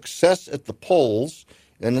success at the polls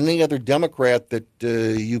and any other Democrat that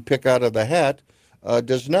you pick out of the hat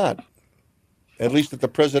does not, at least at the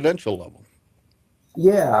presidential level?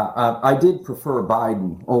 Yeah, I did prefer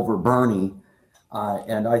Biden over Bernie.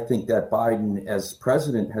 And I think that Biden, as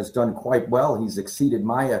president, has done quite well. He's exceeded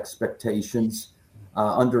my expectations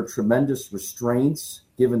under tremendous restraints,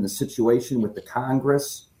 given the situation with the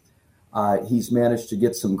Congress. He's managed to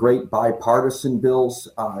get some great bipartisan bills.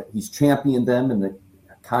 He's championed them, and the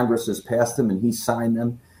Congress has passed them, and he's signed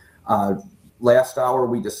them. Last hour,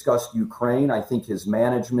 we discussed Ukraine. I think his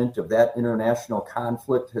management of that international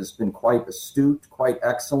conflict has been quite astute, quite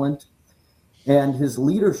excellent. And his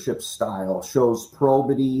leadership style shows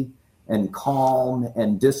probity and calm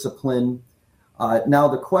and discipline. Now,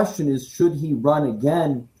 the question is, should he run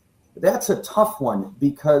again? That's a tough one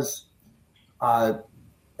because at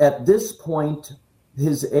this point,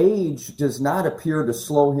 his age does not appear to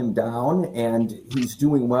slow him down, and he's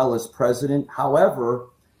doing well as president. However,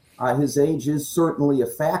 his age is certainly a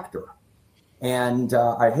factor. And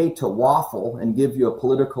I hate to waffle and give you a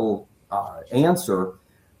political answer,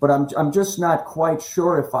 but I'm just not quite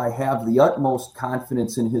sure if I have the utmost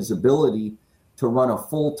confidence in his ability to run a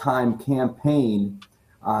full-time campaign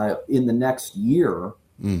in the next year.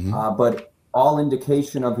 But all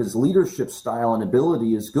indication of his leadership style and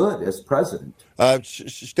ability is good as president.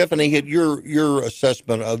 Stephanie, your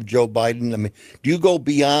assessment of Joe Biden, I mean, do you go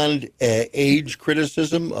beyond age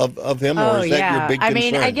criticism of him, or is that your big concern? I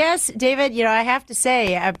mean, I guess, David, I have to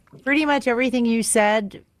say, pretty much everything you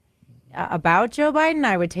said about Joe Biden,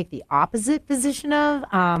 I would take the opposite position of.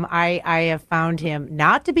 I have found him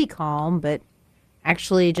not to be calm, but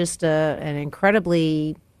actually just an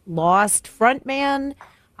incredibly lost front man.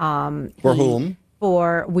 For whom?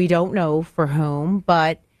 We don't know for whom,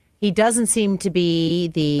 but he doesn't seem to be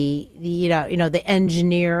the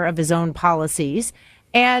engineer of his own policies.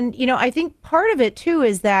 And, I think part of it too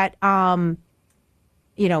is that,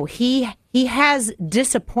 he has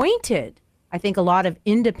disappointed, I think, a lot of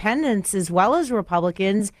independents as well as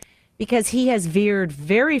Republicans, because he has veered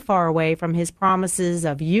very far away from his promises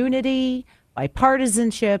of unity,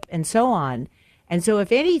 bipartisanship, and so on. And so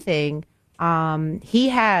if anything, he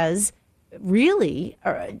has really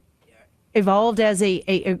evolved as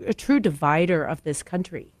a true divider of this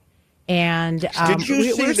country. And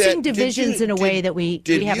we're seeing divisions in a way that we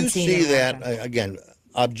haven't seen. Did you see that, again,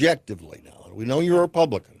 objectively now? We know you're a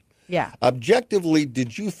Republican. Yeah. Objectively,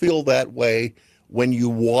 did you feel that way when you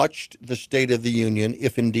watched the State of the Union,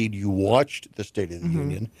 if indeed you watched the State of the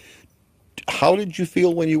Union? How did you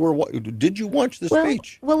feel when did you watch the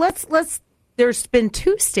speech? Well, let's. There's been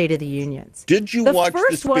two State of the Unions. Did you watch the speech? The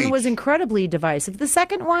first one was incredibly divisive. The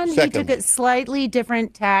second one, he took a slightly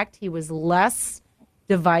different tact. He was less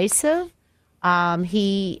divisive.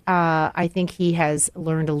 I think he has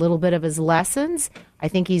learned a little bit of his lessons. I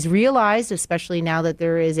think he's realized, especially now that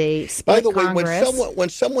there is a split Congress. By the way, when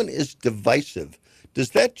someone is divisive,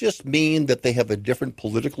 does that just mean that they have a different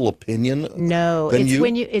political opinion? No,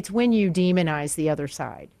 it's when you demonize the other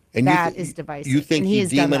side. And that is divisive. You think he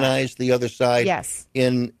demonized the other side? Yes.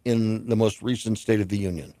 In the most recent State of the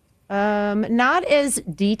Union? Not as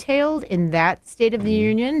detailed in that State of the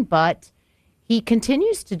Union, but he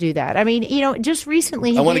continues to do that. I mean, just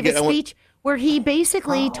recently he gave a speech where he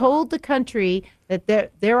basically told the country that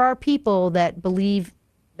there are people that believe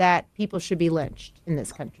that people should be lynched in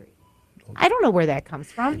this country. I don't know where that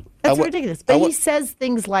comes from. That's ridiculous. But he says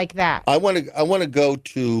things like that. I want to go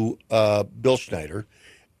to Bill Schneider.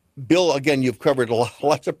 Bill, again, you've covered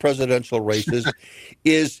lots of presidential races.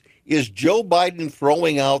 Is Joe Biden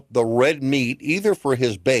throwing out the red meat either for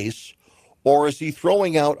his base, or is he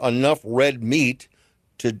throwing out enough red meat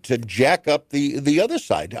to jack up the other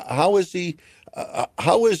side? How is he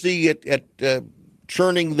at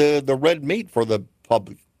churning the red meat for the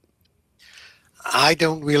public. I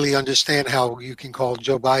don't really understand how you can call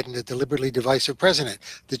Joe Biden a deliberately divisive president.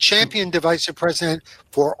 The champion divisive president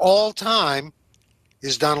for all time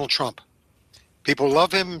is Donald Trump. People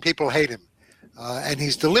love him and people hate him. And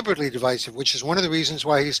he's deliberately divisive, which is one of the reasons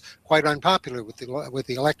why he's quite unpopular with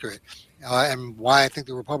the electorate, and why I think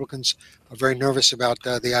the Republicans are very nervous about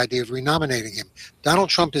the idea of renominating him. Donald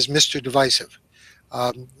Trump is Mr. Divisive.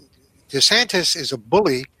 DeSantis is a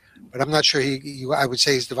bully, but I'm not sure I would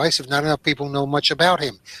say he's divisive. Not enough people know much about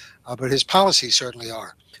him, but his policies certainly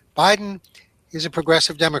are. Biden is a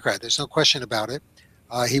progressive Democrat. There's no question about it.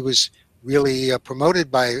 He was really promoted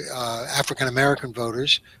by African-American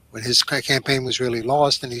voters when his campaign was really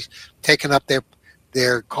lost, and he's taken up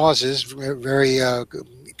their causes very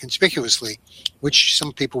conspicuously, which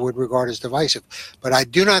some people would regard as divisive. But I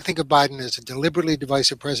do not think of Biden as a deliberately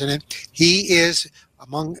divisive president. He is,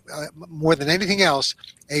 among more than anything else,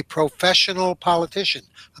 a professional politician.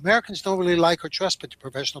 Americans don't really like or trust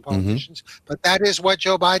professional politicians, but that is what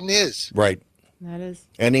Joe Biden is. Right. That is.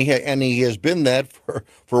 And he has been that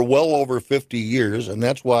for well over 50 years, and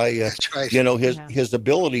that's why that's right. His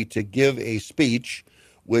ability to give a speech,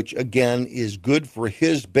 which again is good for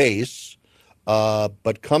his base,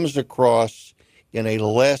 but comes across in a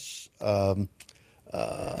less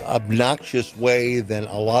obnoxious way than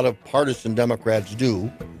a lot of partisan Democrats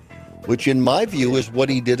do, which in my view is what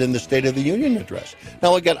he did in the State of the Union address.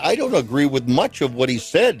 Now, again, I don't agree with much of what he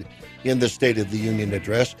said in the State of the Union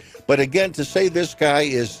address, but again, to say this guy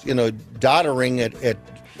is, doddering at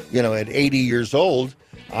 80 years old,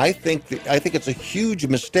 I think it's a huge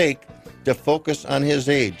mistake to focus on his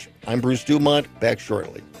age. I'm Bruce Dumont, back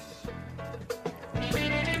shortly.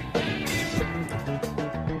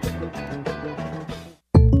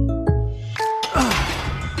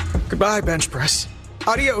 Goodbye, bench press.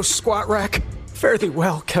 Adios, squat rack. Fare thee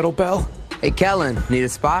well, kettlebell. Hey, Kellen, need a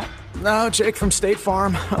spot? No, Jake from State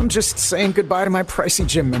Farm. I'm just saying goodbye to my pricey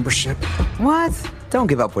gym membership. What? Don't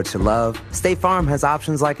give up what you love. State Farm has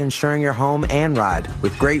options like insuring your home and ride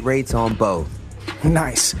with great rates on both.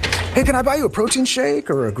 Nice. Hey, can I buy you a protein shake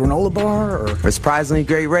or a granola bar or... For surprisingly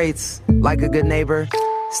great rates, like a good neighbor,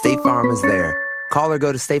 State Farm is there. Call or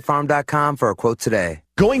go to statefarm.com for a quote today.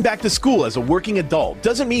 Going back to school as a working adult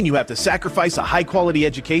doesn't mean you have to sacrifice a high-quality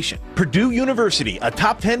education. Purdue University, a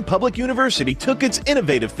top 10 public university, took its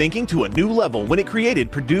innovative thinking to a new level when it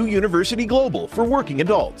created Purdue University Global for working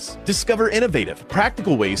adults. Discover innovative,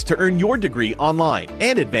 practical ways to earn your degree online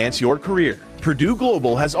and advance your career. Purdue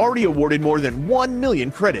Global has already awarded more than 1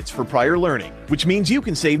 million credits for prior learning, which means you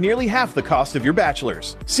can save nearly half the cost of your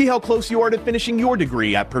bachelor's. See how close you are to finishing your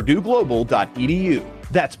degree at purdueglobal.edu.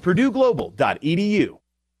 That's purdueglobal.edu.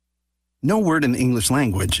 No word in the English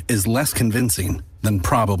language is less convincing than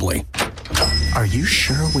probably. Are you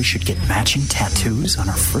sure we should get matching tattoos on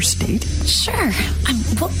our first date? Sure.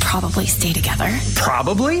 We'll probably stay together.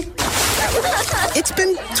 Probably? It's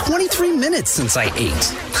been 23 minutes since I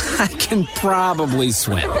ate. I can probably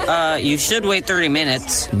swim. You should wait 30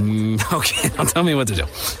 minutes. Okay, now tell me what to do.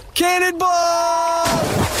 Cannonball!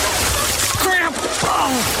 Cramp!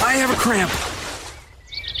 Oh, I have a cramp.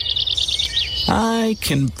 I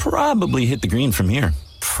can probably hit the green from here.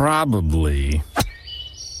 Probably.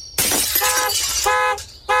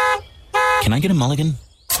 Can I get a mulligan?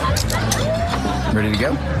 Ready to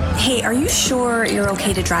go? Hey, are you sure you're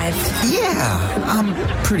okay to drive? Yeah, I'm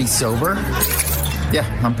pretty sober. Yeah,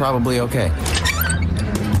 I'm probably okay.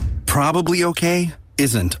 Probably okay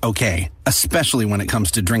isn't okay, especially when it comes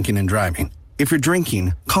to drinking and driving. If you're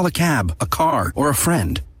drinking, call a cab, a car, or a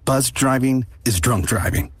friend. Buzzed driving is drunk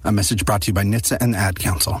driving. A message brought to you by NHTSA and the Ad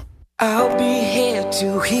Council. I'll be here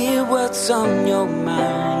to hear what's on your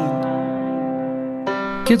mind.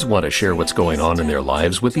 Kids want to share what's going on in their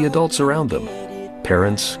lives with the adults around them.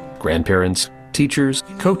 Parents, grandparents, teachers,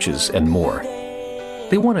 coaches, and more.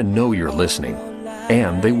 They want to know you're listening,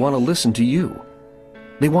 and they want to listen to you.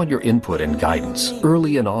 They want your input and guidance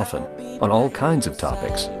early and often on all kinds of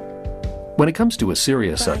topics. When it comes to a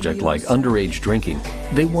serious subject like underage drinking,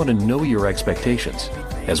 they want to know your expectations,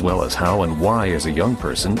 as well as how and why as a young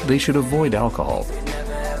person they should avoid alcohol.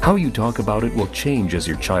 How you talk about it will change as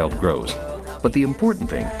your child grows, but the important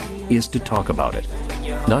thing is to talk about it.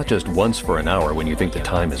 Not just once for an hour when you think the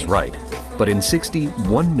time is right, but in 60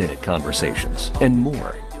 one-minute conversations and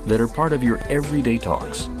more that are part of your everyday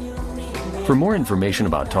talks. For more information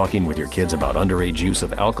about talking with your kids about underage use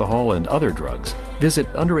of alcohol and other drugs,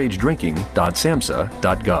 visit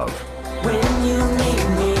underagedrinking.samhsa.gov. When you need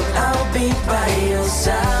me, I'll be by your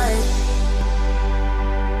side.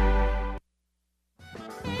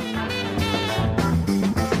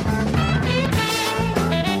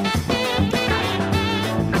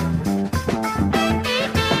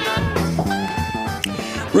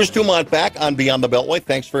 Bruce Dumont back on Beyond the Beltway.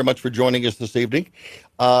 Thanks very much for joining us this evening.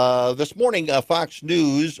 This morning, Fox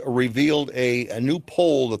News revealed a new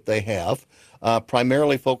poll that they have,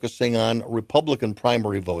 primarily focusing on Republican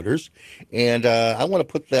primary voters. And I want to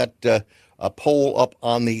put that poll up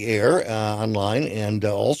on the air online and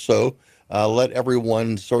also let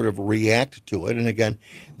everyone sort of react to it. And again,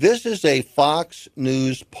 this is a Fox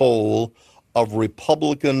News poll of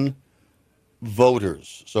Republican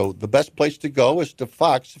voters. So the best place to go is to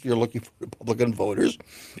Fox if you're looking for Republican voters.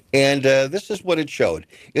 And this is what it showed.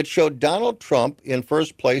 It showed Donald Trump in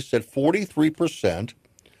first place at 43%,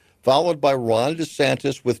 followed by Ron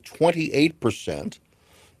DeSantis with 28%.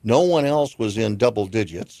 No one else was in double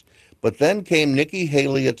digits. But then came Nikki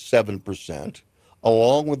Haley at 7%,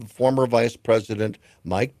 along with former Vice President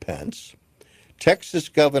Mike Pence. Texas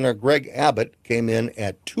Governor Greg Abbott came in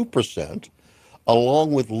at 2%,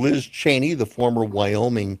 along with Liz Cheney, the former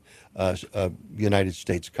Wyoming United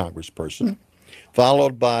States congressperson,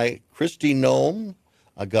 followed by Kristi Noem,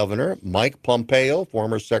 a governor, Mike Pompeo,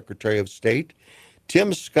 former Secretary of State,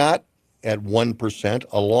 Tim Scott at 1%,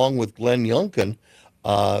 along with Glenn Youngkin,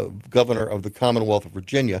 governor of the Commonwealth of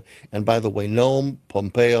Virginia. And by the way, Noem,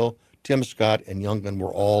 Pompeo, Tim Scott, and Youngkin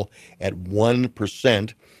were all at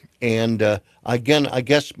 1%. And again, I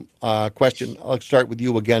guess question, I'll start with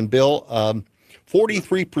you again, Bill.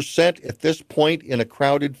 43% at this point in a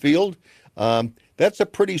crowded field. That's a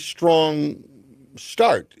pretty strong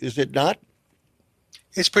start, is it not?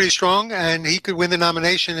 It's pretty strong, and he could win the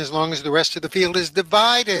nomination as long as the rest of the field is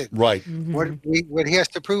divided. Right. Mm-hmm. What he has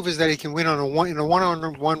to prove is that he can win in a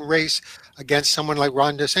one-on-one race against someone like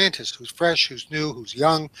Ron DeSantis, who's fresh, who's new, who's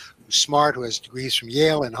young, who's smart, who has degrees from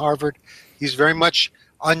Yale and Harvard. He's very much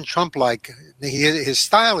un-Trump-like. His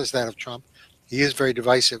style is that of Trump. He is very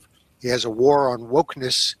divisive. He has a war on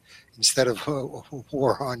wokeness instead of a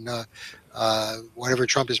war on whatever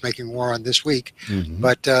Trump is making war on this week. Mm-hmm.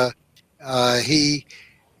 But he,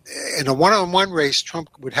 in a one-on-one race, Trump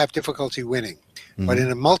would have difficulty winning. Mm-hmm. But in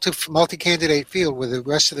a multi-candidate field where the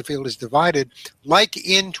rest of the field is divided, like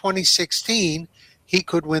in 2016, he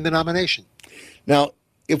could win the nomination. Now,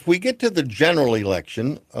 if we get to the general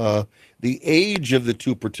election, the age of the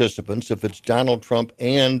two participants, if it's Donald Trump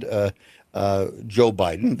and Joe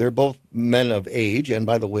Biden, they're both men of age. And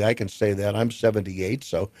by the way, I can say that I'm 78,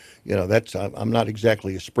 so I'm not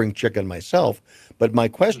exactly a spring chicken myself. But my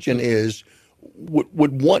question is,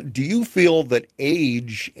 do you feel that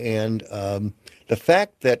age and the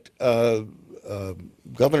fact that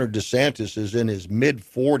Governor DeSantis is in his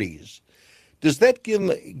mid-40s, does that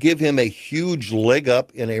give him a huge leg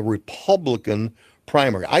up in a Republican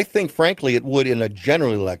primary? I think, frankly, it would in a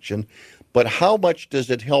general election. But how much does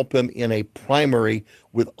it help him in a primary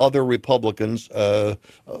with other Republicans,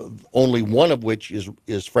 only one of which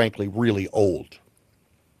is frankly really old?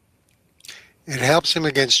 It helps him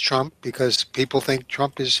against Trump because people think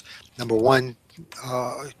Trump is, number one,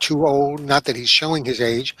 too old. Not that he's showing his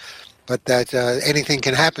age, but that anything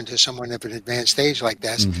can happen to someone of an advanced age like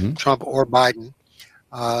that, mm-hmm. Trump or Biden.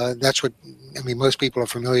 That's what, most people are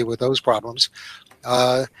familiar with those problems.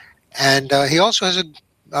 And he also has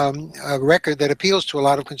a record that appeals to a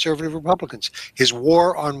lot of conservative Republicans. His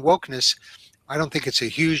war on wokeness, I don't think it's a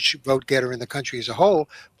huge vote getter in the country as a whole,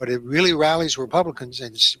 but it really rallies Republicans,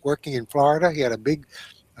 and it's working in Florida. He had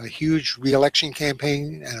a huge re-election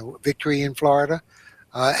campaign and a victory in Florida,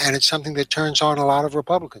 and it's something that turns on a lot of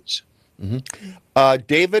Republicans. Mm-hmm.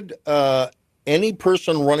 David, any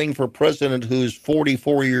person running for president who's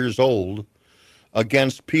 44 years old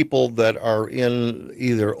against people that are in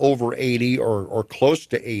either over 80 or close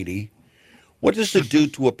to 80, what does it do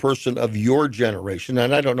to a person of your generation?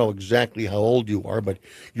 And I don't know exactly how old you are, but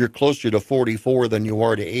you're closer to 44 than you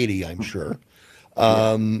are to 80, I'm sure.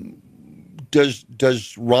 Does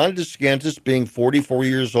Ron DeSantis, being 44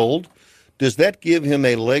 years old, does that give him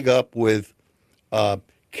a leg up with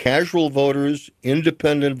casual voters,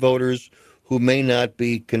 independent voters, who may not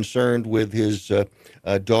be concerned with his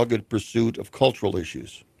dogged pursuit of cultural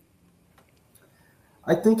issues?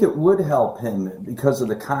 I think it would help him because of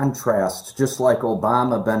the contrast, just like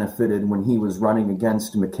Obama benefited when he was running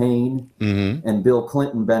against McCain, mm-hmm. and Bill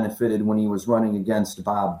Clinton benefited when he was running against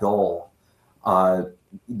Bob Dole.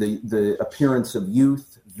 The appearance of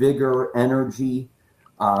youth, vigor, energy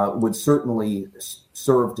would certainly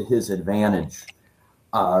serve to his advantage.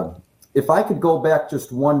 If I could go back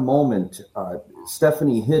just one moment,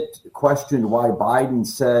 Stephanie Hitt questioned why Biden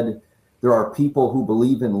said there are people who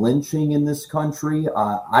believe in lynching in this country.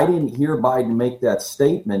 I didn't hear Biden make that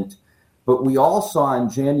statement, but we all saw on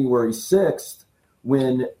January 6th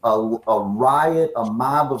when a riot, a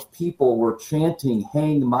mob of people were chanting,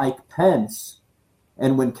 "Hang Mike Pence,"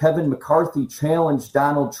 And when Kevin McCarthy challenged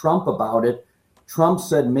Donald Trump about it, Trump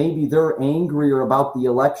said maybe they're angrier about the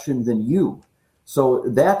election than you. So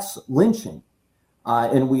that's lynching.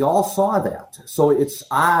 And we all saw that. So it's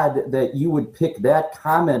odd that you would pick that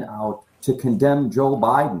comment out to condemn Joe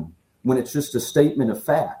Biden when it's just a statement of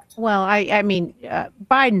fact. Well, I mean,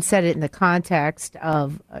 Biden said it in the context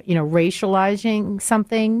of, racializing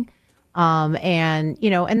something. And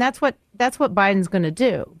that's what Biden's going to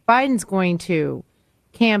do. Biden's going to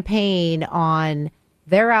campaign on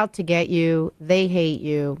they're out to get you, they hate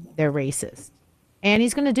you, they're racist. And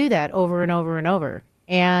he's going to do that over and over and over.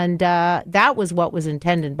 And that was what was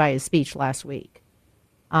intended by his speech last week.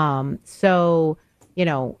 I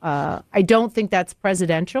don't think that's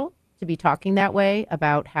presidential to be talking that way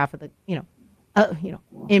about half of the,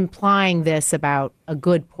 implying this about a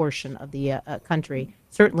good portion of the country.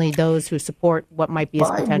 Certainly those who support what might be his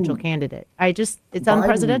potential candidate. It's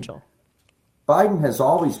unpresidential. Biden has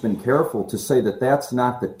always been careful to say that that's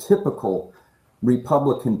not the typical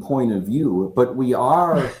Republican point of view, but we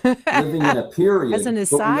are living in a period. As an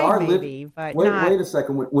aside, wait a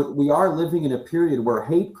second. We are living in a period where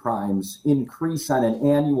hate crimes increase on an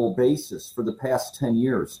annual basis for the past 10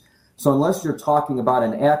 years. So unless you're talking about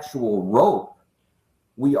an actual rope,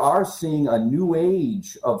 we are seeing a new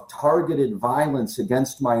age of targeted violence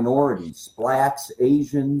against minorities, blacks,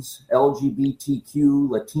 Asians, LGBTQ,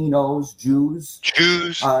 Latinos, Jews.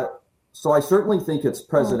 So I certainly think it's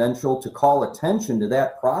presidential to call attention to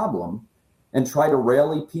that problem and try to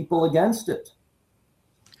rally people against it.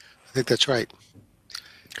 I think that's right.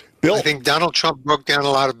 Bill? I think Donald Trump broke down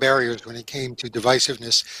a lot of barriers when it came to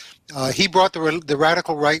divisiveness. He brought the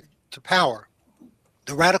radical right to power.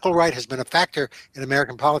 The radical right has been a factor in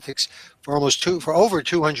American politics for over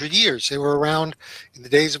 200 years. They were around in the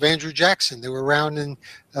days of Andrew Jackson. They were around in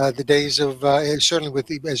the days of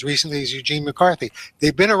certainly as recently as Eugene McCarthy.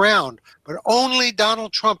 They've been around, but only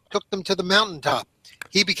Donald Trump took them to the mountaintop.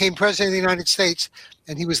 He became president of the United States,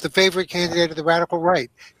 and he was the favorite candidate of the radical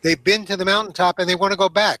right. They've been to the mountaintop, and they want to go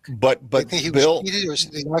back. But they think he Bill, was cheated, or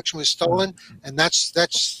the election was stolen, and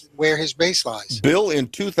that's where his base lies. Bill, in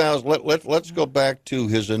 2000, let's go back to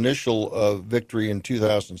his initial victory in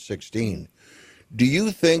 2016. Do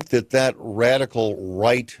you think that radical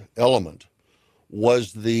right element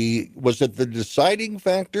was it the deciding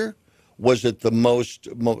factor? Was it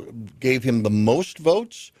gave him the most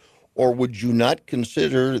votes? Or would you not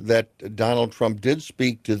consider that Donald Trump did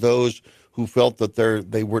speak to those who felt that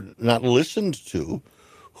they were not listened to,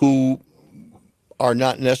 who are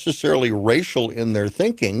not necessarily racial in their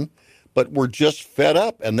thinking, but were just fed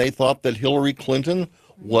up, and they thought that Hillary Clinton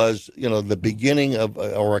was, the beginning of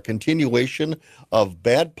or a continuation of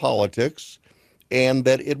bad politics, and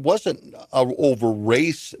that it wasn't over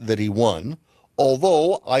race that he won,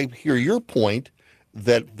 although I hear your point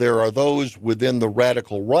that there are those within the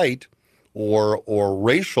radical right or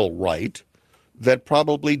racial right that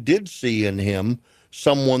probably did see in him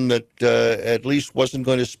someone that at least wasn't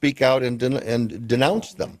going to speak out and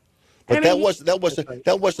denounce them. But that wasn't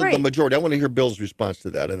the majority. I want to hear Bill's response to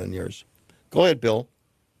that, and then yours. Go ahead, Bill.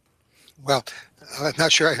 Well, I'm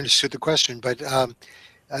not sure I understood the question, but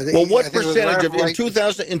what percentage of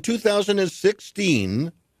in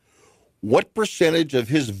 2016? What percentage of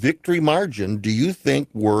his victory margin do you think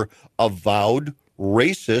were avowed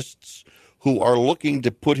racists who are looking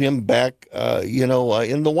to put him back, in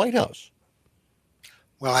the White House?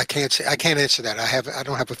 Well, I can't answer that. I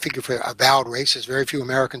don't have a figure for avowed racists. Very few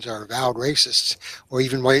Americans are avowed racists, or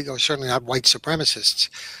even white, or certainly not white supremacists.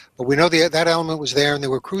 But we know that element was there, and they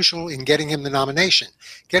were crucial in getting him the nomination,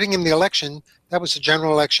 getting him the election. That was a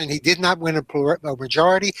general election. He did not win a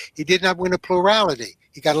majority. He did not win a plurality.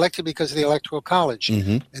 He got elected because of the Electoral College.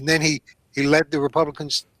 Mm-hmm. And then he led the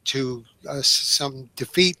Republicans to some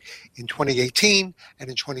defeat in 2018 and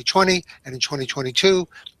in 2020 and in 2022.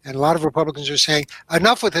 And a lot of Republicans are saying,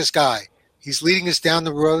 enough with this guy. He's leading us down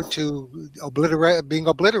the road to being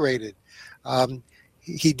obliterated.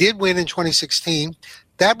 He did win in 2016.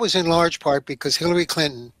 That was in large part because Hillary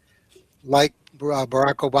Clinton, like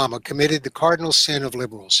Barack Obama, committed the cardinal sin of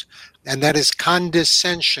liberals, and that is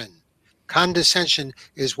condescension. Condescension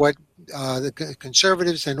is what the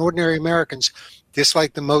conservatives and ordinary Americans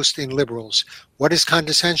dislike the most in liberals. What is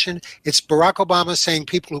condescension? It's Barack Obama saying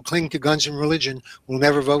people who cling to guns and religion will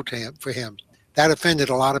never vote for him. That offended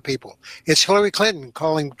a lot of people. It's Hillary Clinton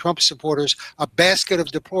calling Trump supporters a basket of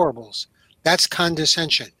deplorables. That's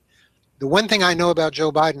condescension. The one thing I know about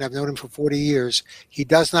Joe Biden, I've known him for 40 years, he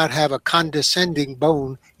does not have a condescending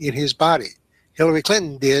bone in his body. Hillary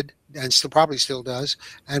Clinton did, and probably still does,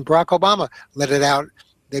 and Barack Obama let it out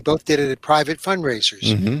They both did it at private fundraisers,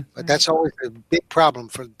 Mhm. but that's always a big problem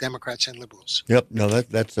for Democrats and liberals. Yep. No,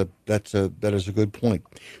 that is a good point.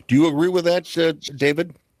 Do you agree with that,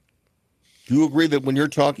 David? Do you agree that when you're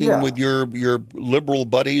talking with your liberal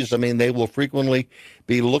buddies, I mean, they will frequently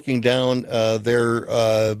be looking down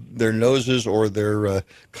their noses or their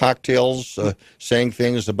cocktails, saying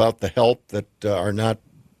things about the health that are not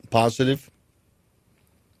positive?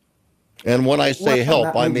 And when I say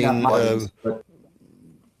help, I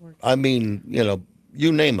mean,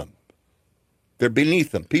 you name them. They're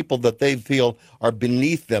beneath them. People that they feel are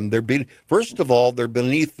beneath them. First of all, they're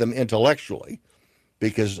beneath them intellectually,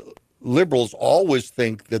 because liberals always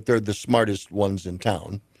think that they're the smartest ones in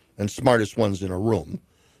town and smartest ones in a room.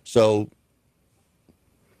 So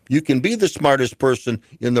you can be the smartest person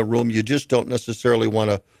in the room. You just don't necessarily want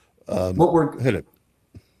to hit it.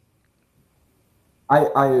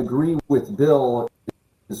 I agree with Bill,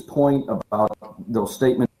 his point about those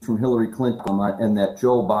statements from Hillary Clinton and that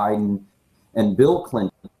Joe Biden and Bill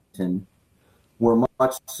Clinton were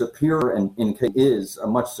much superior and is a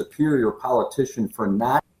much superior politician for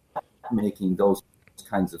not making those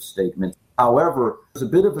kinds of statements. However, there's a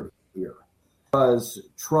bit of a here because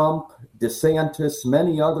Trump, DeSantis,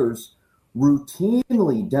 many others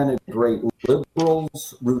routinely denigrate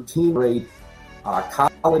liberals, routinely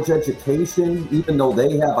college education, even though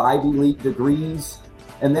they have Ivy League degrees,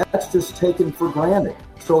 and that's just taken for granted.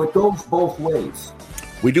 So it goes both ways.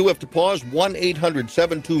 We do have to pause.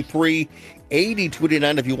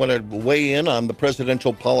 1-800-723-8029 if you want to weigh in on the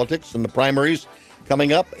presidential politics and the primaries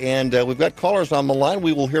coming up. And we've got callers on the line.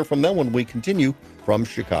 We will hear from them when we continue from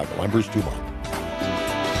Chicago. I'm Bruce Dumont.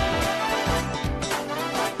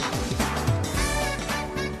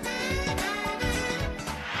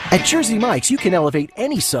 At Jersey Mike's, you can elevate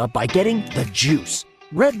any sub by getting the juice.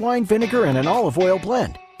 Red wine vinegar and an olive oil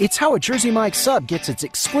blend. It's how a Jersey Mike's sub gets its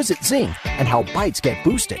exquisite zing and how bites get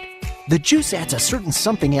boosted. The juice adds a certain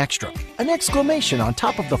something extra, an exclamation on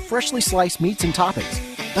top of the freshly sliced meats and toppings.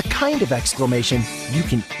 The kind of exclamation you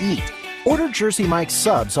can eat. Order Jersey Mike's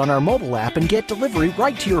subs on our mobile app and get delivery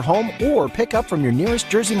right to your home or pick up from your nearest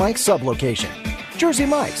Jersey Mike's sub location. Jersey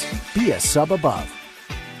Mike's, be a sub above.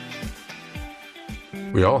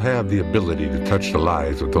 We all have the ability to touch the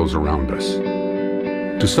lives of those around us.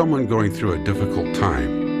 To someone going through a difficult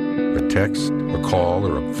time, a text, a call,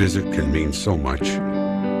 or a visit can mean so much.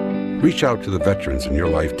 Reach out to the veterans in your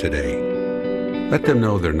life today. Let them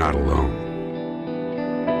know they're not alone.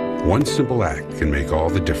 One simple act can make all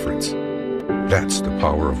the difference. That's the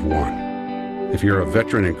power of one. If you're a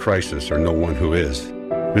veteran in crisis or know one who is,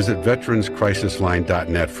 visit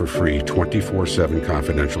veteranscrisisline.net for free 24/7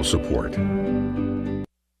 confidential support.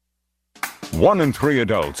 1 in 3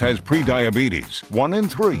 adults has prediabetes. 1 in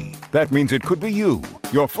 3. That means it could be you,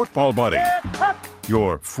 your football buddy,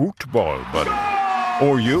 your football buddy,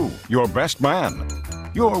 or you, your best man,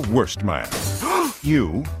 your worst man,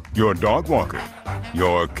 you, your dog walker,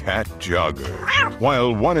 your cat jogger.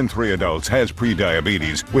 While 1 in 3 adults has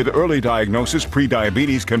prediabetes, with early diagnosis,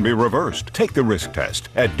 prediabetes can be reversed. Take the risk test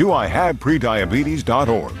at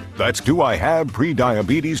doihaveprediabetes.org. That's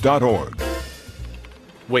doihaveprediabetes.org.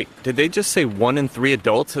 Wait, did they just say 1 in 3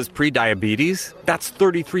 adults has prediabetes? That's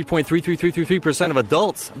 33.33333% of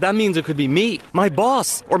adults. That means it could be me, my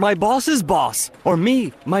boss, or my boss's boss, or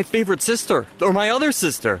me, my favorite sister, or my other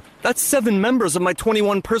sister. That's 7 members of my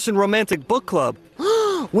 21-person romantic book club.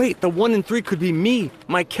 Wait, the 1 in 3 could be me,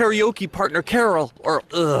 my karaoke partner Carol, or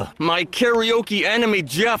my karaoke enemy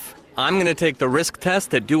Jeff. I'm gonna take the risk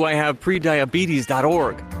test at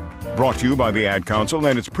doihaveprediabetes.org. Brought to you by the Ad Council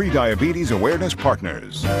and its Prediabetes Awareness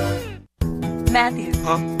Partners. Matthew.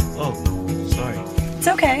 Oh, sorry. It's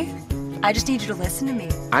okay. I just need you to listen to me.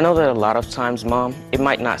 I know that a lot of times, Mom, it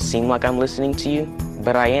might not seem like I'm listening to you,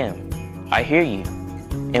 but I am. I hear you.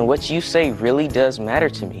 And what you say really does matter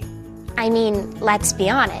to me. I mean, let's be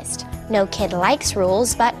honest. No kid likes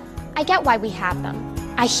rules, but I get why we have them.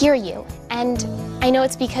 I hear you, and I know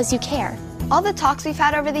it's because you care. All the talks we've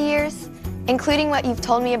had over the years, including what you've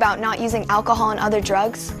told me about not using alcohol and other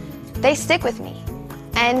drugs, they stick with me.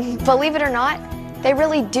 And believe it or not, they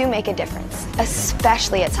really do make a difference,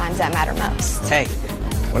 especially at times that matter most. Hey,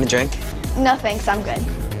 want a drink? No thanks, I'm good.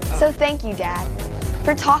 So thank you, Dad,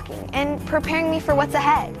 for talking and preparing me for what's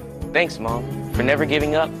ahead. Thanks, Mom, for never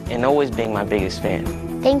giving up and always being my biggest fan.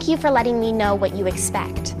 Thank you for letting me know what you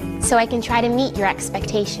expect, so I can try to meet your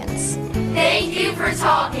expectations. Thank you for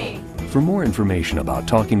talking. For more information about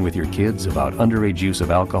talking with your kids about underage use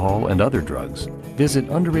of alcohol and other drugs, visit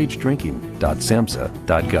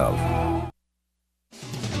underagedrinking.samhsa.gov.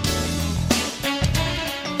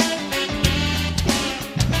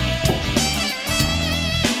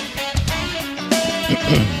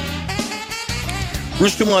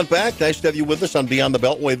 Bruce Dumont back. Nice to have you with us on Beyond the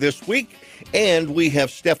Beltway this week. And we have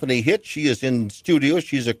Stephanie Hitt. She is in studio.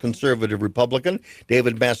 She's a conservative Republican.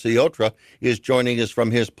 David Maciotra is joining us from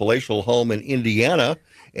his palatial home in Indiana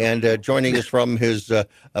and joining us from his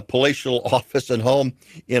palatial office and home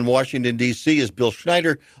in Washington, D.C. is Bill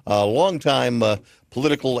Schneider, a longtime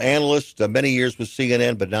political analyst, many years with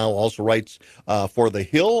CNN, but now also writes for The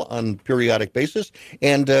Hill on periodic basis.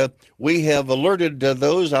 And we have alerted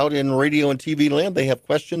those out in radio and TV land. They have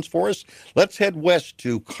questions for us. Let's head west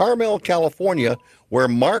to Carmel, California, where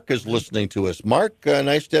Mark is listening to us. Mark,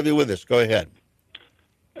 nice to have you with us. Go ahead.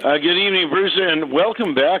 Good evening, Bruce, and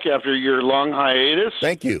welcome back after your long hiatus.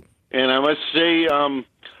 Thank you. And I must say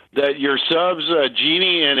that your subs,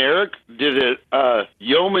 Jeannie and Eric, did a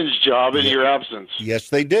yeoman's job in your absence. Yes,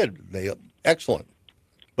 they did. Excellent.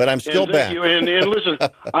 But I'm still back. Thank you. And listen,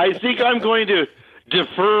 I think I'm going to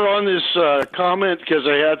defer on this comment because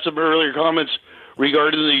I had some earlier comments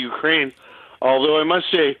regarding the Ukraine. Although I must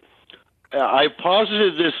say, I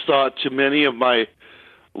posited this thought to many of my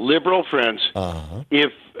liberal friends.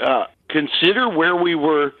 If consider where we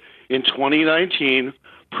were in 2019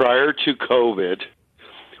 prior to COVID,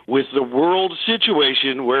 with the world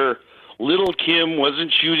situation where little Kim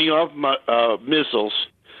wasn't shooting off missiles,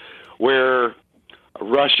 where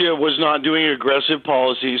Russia was not doing aggressive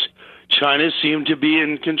policies, China seemed to be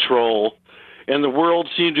in control, and the world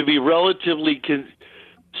seemed to be relatively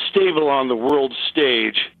stable on the world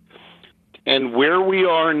stage. And where we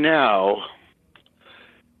are now,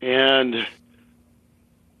 and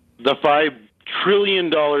the $5 trillion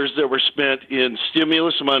that were spent in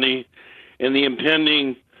stimulus money and the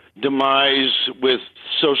impending demise with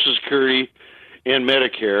Social Security and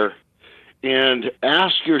Medicare, and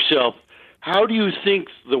ask yourself, how do you think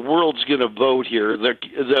the world's going to vote here,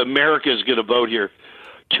 the America is going to vote here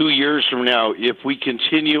 2 years from now if we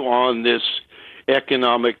continue on this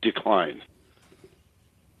economic decline?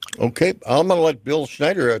 Okay, I'm going to let Bill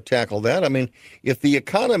Schneider tackle that. I mean, if the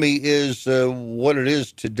economy is what it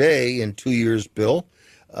is today in 2 years, Bill,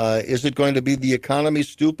 is it going to be the economy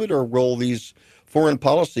stupid, or will these foreign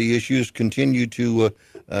policy issues continue to,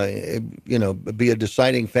 be a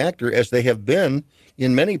deciding factor as they have been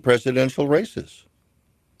in many presidential races?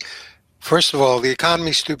 First of all, the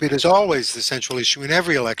economy stupid is always the central issue in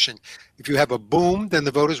every election. If you have a boom, then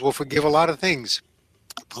the voters will forgive a lot of things.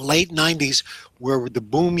 The late 90s were the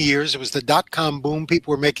boom years. It was the dot-com boom.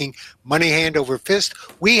 People were making money hand over fist.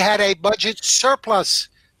 We had a budget surplus,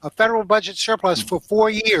 a federal budget surplus for 4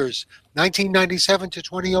 years, 1997 to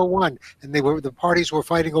 2001, and the parties were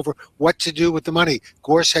fighting over what to do with the money.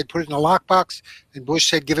 Gore said put it in a lockbox, and Bush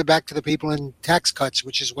said give it back to the people in tax cuts,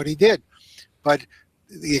 which is what he did. But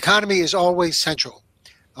the economy is always central.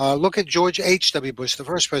 Look at George H.W. Bush, the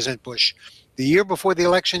first President Bush. The year before the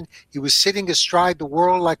election, he was sitting astride the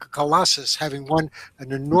world like a colossus, having won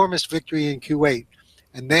an enormous victory in Kuwait.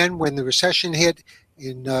 And then when the recession hit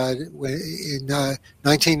in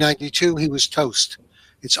 1992, he was toast.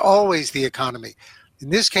 It's always the economy. In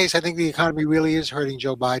this case, I think the economy really is hurting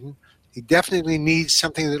Joe Biden. He definitely needs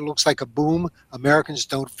something that looks like a boom. Americans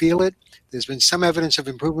don't feel it. There's been some evidence of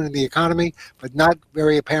improvement in the economy, but not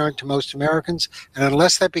very apparent to most Americans. And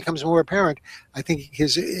unless that becomes more apparent, I think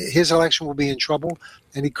his election will be in trouble,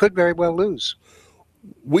 and he could very well lose.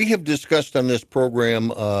 We have discussed on this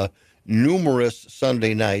program numerous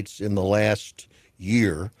Sunday nights in the last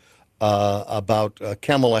year about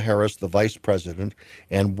Kamala Harris, the vice president,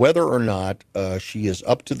 and whether or not she is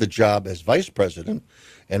up to the job as vice president,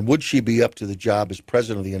 and would she be up to the job as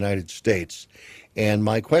president of the United States. And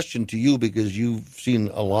my question to you, because you've seen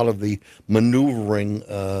a lot of the maneuvering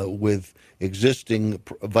with existing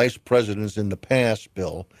vice presidents in the past,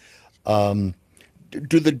 Bill,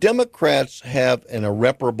 do the Democrats have an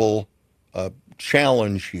irreparable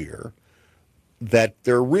challenge here that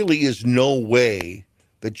there really is no way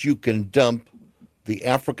that you can dump the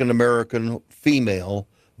African-American female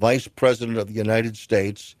vice president of the United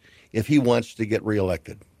States if he wants to get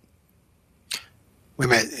reelected? Wait a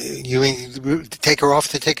minute. You mean take her off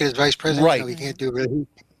the ticket as vice president? Right. No, he can't do it.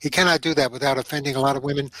 He cannot do that without offending a lot of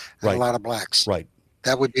women and a lot of blacks. Right.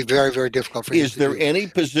 That would be very, very difficult for him. Is there any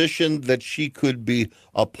position that she could be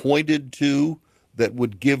appointed to that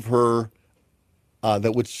would give her,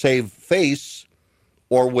 that would save face,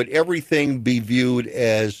 or would everything be viewed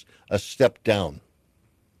as a step down?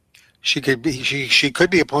 She could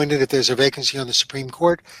be appointed if there's a vacancy on the Supreme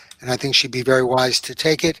Court, and I think she'd be very wise to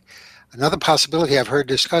take it. Another possibility I've heard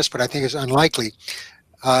discussed, but I think is unlikely,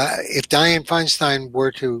 if Dianne Feinstein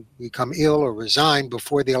were to become ill or resign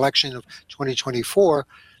before the election of 2024,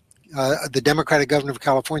 the Democratic governor of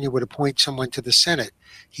California would appoint someone to the Senate.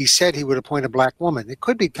 He said he would appoint a black woman. It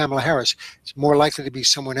could be Kamala Harris. It's more likely to be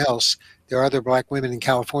someone else. There are other black women in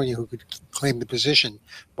California who could claim the position.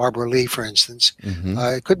 Barbara Lee, for instance.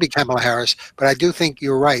 It could be Kamala Harris, but I do think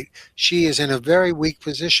you're right. She is in a very weak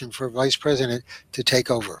position for a vice president to take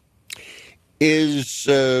over. Is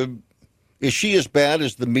she as bad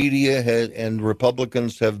as the media and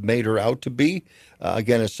Republicans have made her out to be?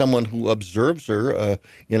 Again, as someone who observes her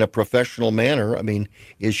in a professional manner, I mean,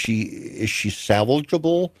 is she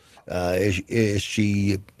salvageable? Is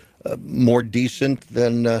she more decent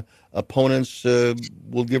than opponents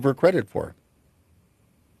will give her credit for?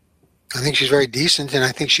 I think she's very decent, and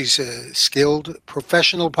I think she's a skilled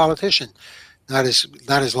professional politician, not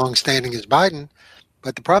as long-standing as Biden.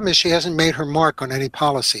 But the problem is she hasn't made her mark on any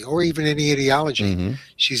policy or even any ideology.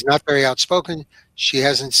 She's not very outspoken. She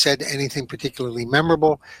hasn't said anything particularly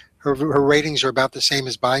memorable. Her ratings are about the same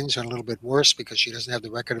as Biden's, or a little bit worse because she doesn't have the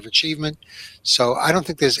record of achievement. So I don't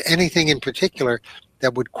think there's anything in particular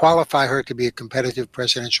that would qualify her to be a competitive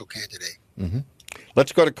presidential candidate.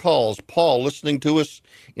 Let's go to calls. Paul, listening to us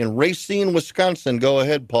in Racine, Wisconsin. Go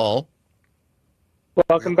ahead, Paul.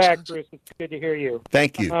 Welcome back, Bruce. It's good to hear you.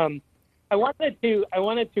 Thank you. I wanted to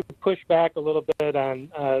push back a little bit on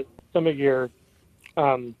some of your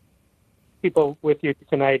people with you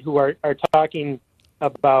tonight who are talking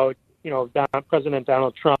about President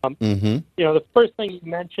Donald Trump. The first thing you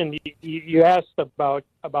mentioned, you asked about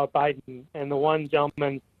Biden, and the one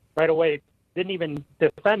gentleman right away didn't even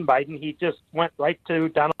defend Biden. He just went right to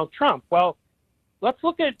Donald Trump. Well, let's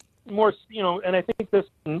look at more, and I think this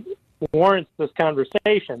warrants this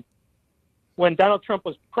conversation. When Donald Trump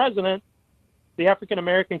was president, the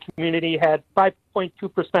African-American community had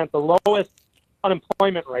 5.2%, the lowest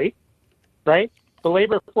unemployment rate, right? The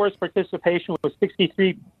labor force participation was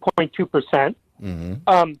 63.2%.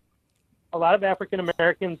 A lot of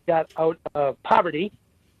African-Americans got out of poverty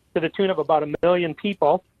to the tune of about 1 million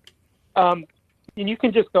people. And you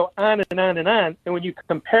can just go on and on and on. And when you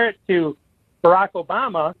compare it to Barack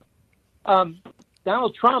Obama,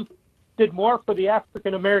 Donald Trump did more for the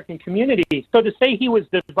African-American community. So to say he was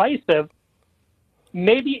divisive,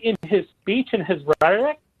 maybe in his speech and his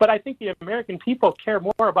rhetoric, but I think the American people care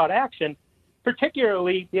more about action,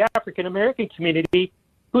 particularly the African-American community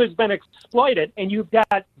who has been exploited. And you've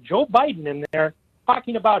got Joe Biden in there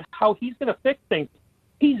talking about how he's going to fix things.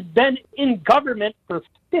 He's been in government for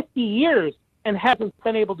 50 years and hasn't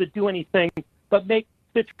been able to do anything but make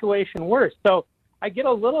the situation worse. So I get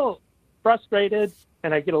a little frustrated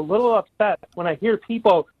and I get a little upset when I hear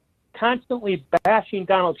people constantly bashing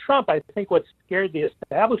Donald Trump. I think what scared the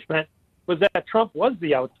establishment was that Trump was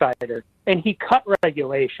the outsider and he cut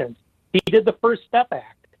regulations. He did the First Step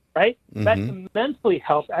Act, right? That immensely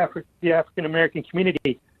helped the African-American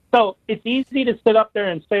community. So it's easy to sit up there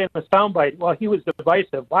and say in a soundbite, well, he was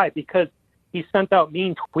divisive. Why? Because he sent out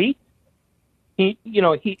mean tweets. He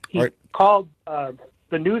called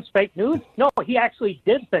the news fake news. No, he actually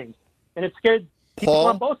did things, and it scared people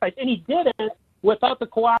on both sides. And he did it without the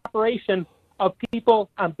cooperation of people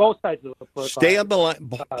on both sides of the political. Stay on the line,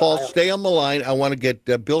 Paul. Stay on the line. I want to get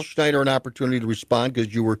Bill Schneider an opportunity to respond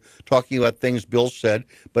because you were talking about things Bill said.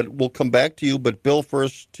 But we'll come back to you. But Bill,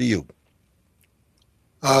 first to you.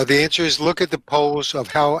 The answer is look at the polls of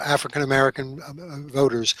how African-American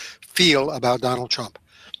voters feel about Donald Trump.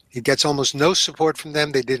 He gets almost no support from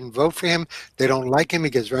them. They didn't vote for him. They don't like him. He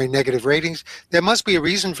gets very negative ratings. There must be a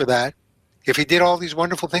reason for that. If he did all these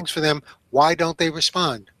wonderful things for them, why don't they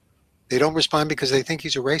respond? They don't respond because they think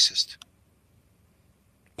he's a racist.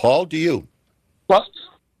 Paul, do you? Well,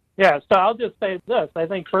 yeah, so I'll just say this. I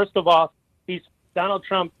think, first of all, Donald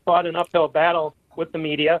Trump fought an uphill battle with the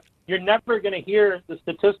media. You're never going to hear the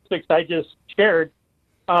statistics I just shared,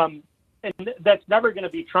 and that's never going to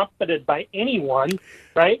be trumpeted by anyone,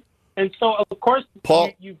 right? And so, of course,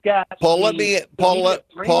 you've got Paul. Let me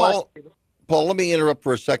interrupt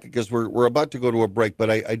for a second because we're about to go to a break, but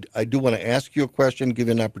I do want to ask you a question, give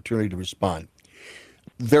you an opportunity to respond.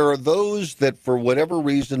 There are those that, for whatever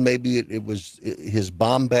reason, maybe it was his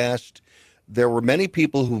bombast. There were many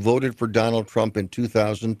people who voted for Donald Trump in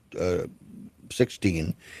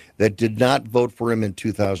 2016 that did not vote for him in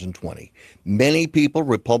 2020. Many people,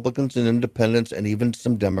 Republicans and independents, and even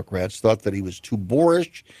some Democrats, thought that he was too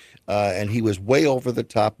boorish and he was way over the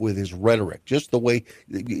top with his rhetoric, just the way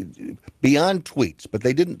beyond tweets. But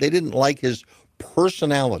they didn't like his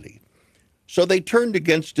personality, so they turned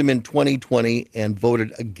against him in 2020 and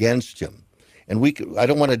voted against him. And I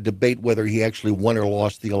don't want to debate whether he actually won or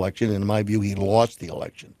lost the election. In my view, he lost the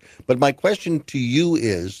election. But my question to you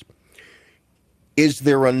is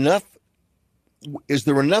there enough is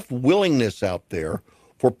there enough willingness out there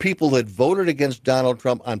for people that voted against Donald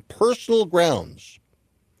Trump on personal grounds,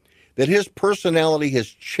 that his personality has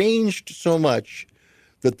changed so much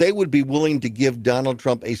that they would be willing to give Donald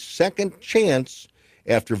Trump a second chance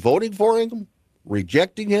after voting for him,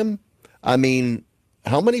 rejecting him? I mean,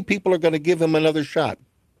 how many people are going to give him another shot?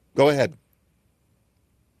 Go ahead.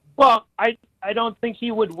 Well, I don't think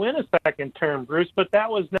he would win a second term, Bruce, but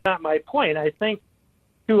that was not my point. I think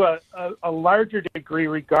to a larger degree,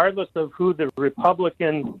 regardless of who the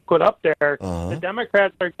Republican put up there, the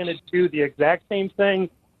Democrats are going to do the exact same thing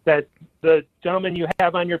that the gentleman you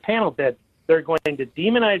have on your panel did. They're going to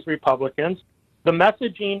demonize Republicans. The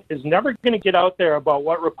messaging is never going to get out there about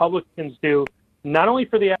what Republicans do, not only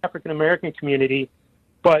for the African-American community,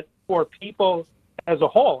 but for people as a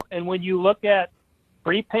whole. And when you look at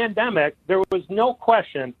pre-pandemic, there was no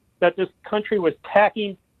question that this country was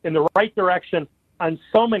tacking in the right direction on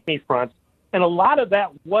so many fronts. And a lot of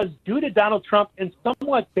that was due to Donald Trump and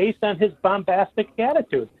somewhat based on his bombastic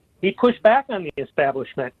attitude. He pushed back on the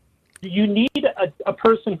establishment. You need a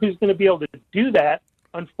person who's going to be able to do that.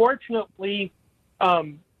 Unfortunately,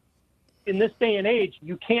 in this day and age,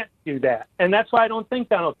 you can't do that. And that's why I don't think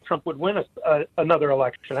Donald Trump would win another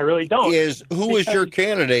election. I really don't. Who is your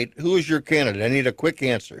candidate? Who is your candidate? I need a quick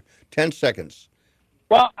answer. 10 seconds.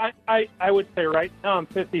 Well, I would say right now I'm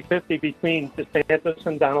 50-50 between DeSantis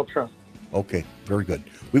and Donald Trump. Okay, very good.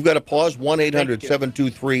 We've got to pause.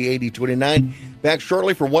 1-800-723-8029. Back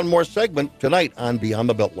shortly for one more segment tonight on Beyond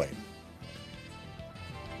the Beltway.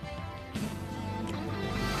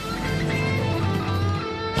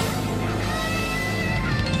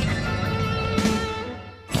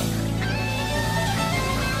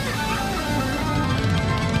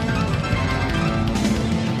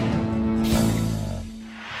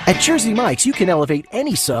 At Jersey Mike's, you can elevate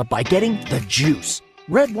any sub by getting the juice.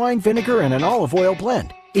 Red wine vinegar and an olive oil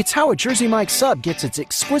blend. It's how a Jersey Mike's sub gets its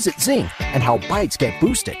exquisite zing and how bites get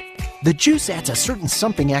boosted. The juice adds a certain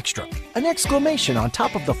something extra, an exclamation on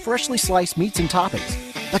top of the freshly sliced meats and toppings.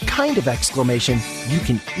 The kind of exclamation you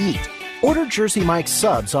can eat. Order Jersey Mike's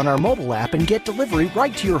subs on our mobile app and get delivery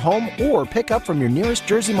right to your home or pick up from your nearest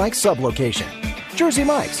Jersey Mike's sub location. Jersey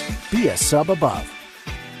Mike's, be a sub above.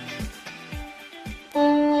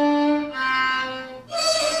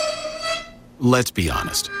 Let's be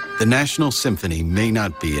honest. The National Symphony may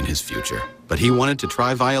not be in his future, but he wanted to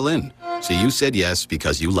try violin. So you said yes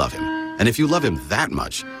because you love him. And if you love him that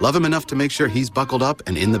much, love him enough to make sure he's buckled up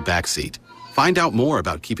and in the back seat. Find out more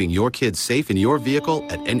about keeping your kids safe in your vehicle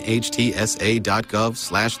at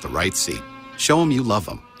nhtsa.gov/the-right-seat. Show them you love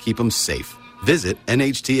them. Keep them safe. Visit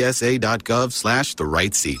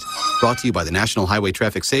nhtsa.gov/the-right-seat. Brought to you by the National Highway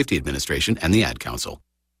Traffic Safety Administration and the Ad Council.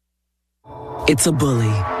 It's a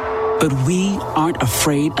bully, but we aren't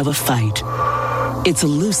afraid of a fight. It's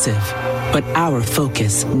elusive, but our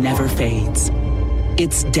focus never fades.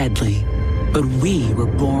 It's deadly, but we were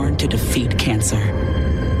born to defeat cancer.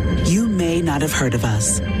 You may not have heard of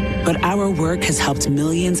us, but our work has helped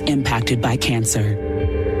millions impacted by cancer.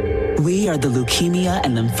 We are the Leukemia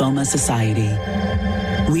and Lymphoma Society.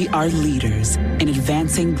 We are leaders in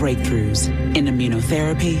advancing breakthroughs in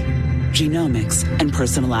immunotherapy, genomics, and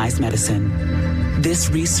personalized medicine. This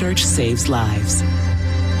research saves lives.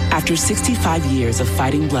 After 65 years of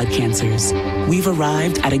fighting blood cancers, we've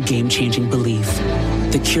arrived at a game-changing belief.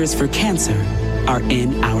 The cures for cancer are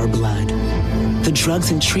in our blood. The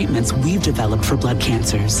drugs and treatments we've developed for blood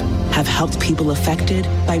cancers have helped people affected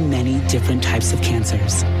by many different types of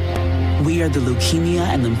cancers. We are the Leukemia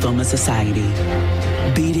and Lymphoma Society.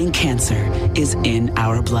 Beating cancer is in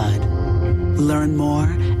our blood. Learn more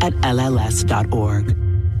at LLS.org.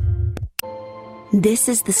 This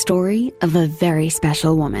is the story of a very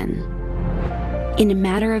special woman. In a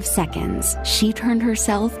matter of seconds, she turned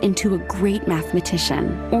herself into a great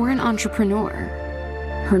mathematician or an entrepreneur.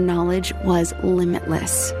 Her knowledge was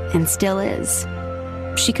limitless and still is.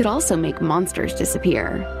 She could also make monsters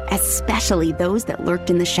disappear, especially those that lurked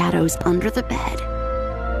in the shadows under the bed.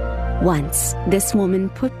 Once, this woman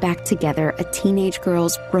put back together a teenage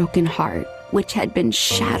girl's broken heart, which had been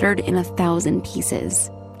shattered in 1,000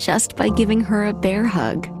 pieces, just by giving her a bear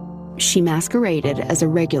hug. She masqueraded as a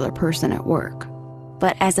regular person at work,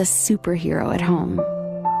 but as a superhero at home.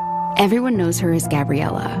 Everyone knows her as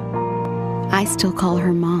Gabriella. I still call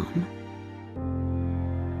her Mom.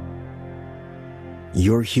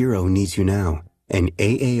 Your hero needs you now, and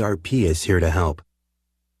AARP is here to help.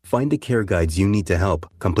 Find the care guides you need to help,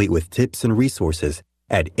 complete with tips and resources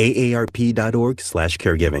at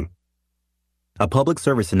aarp.org/caregiving. A public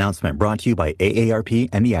service announcement brought to you by AARP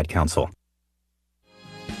and the Ad Council.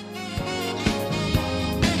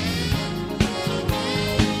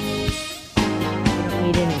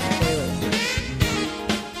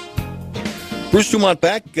 Bruce Dumont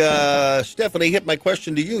back. Stephanie, hit my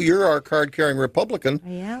question to you. You're our card-carrying Republican.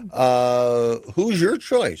 I am. Who's your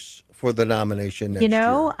choice for the nomination next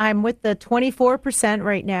year? I'm with the 24%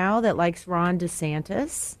 right now that likes Ron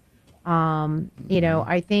DeSantis.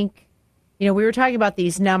 I think, we were talking about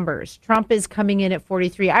these numbers. Trump is coming in at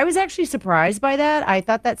 43. I was actually surprised by that. I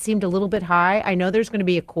thought that seemed a little bit high. I know there's going to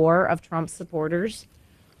be a core of Trump supporters.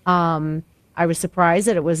 I was surprised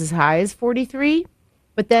that it was as high as 43.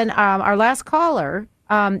 But then our last caller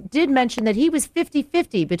did mention that he was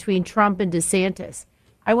 50-50 between Trump and DeSantis.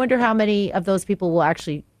 I wonder how many of those people will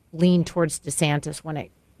actually lean towards DeSantis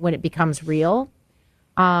when it becomes real.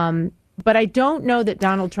 But I don't know that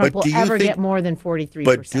Donald Trump will ever get more than 43%.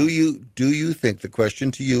 But do you think, the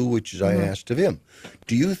question to you, which is I asked of him,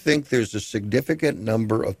 do you think there's a significant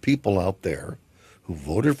number of people out there who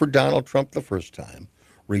voted for Donald Trump the first time,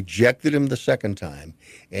 rejected him the second time,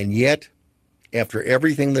 and yet, after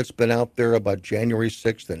everything that's been out there about January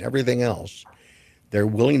 6th and everything else, they're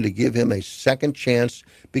willing to give him a second chance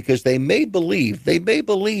because they may believe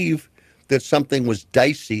that something was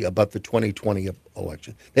dicey about the 2020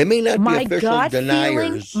 election. They may not be official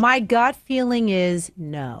deniers. My gut feeling is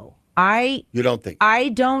no. You don't think? I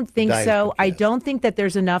don't think so. I don't think that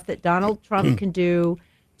there's enough that Donald Trump can do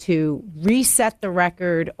to reset the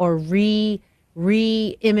record or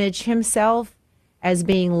re-image himself as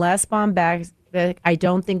being less bombastic. I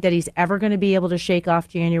don't think that he's ever going to be able to shake off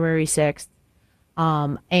January 6th.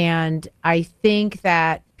 And I think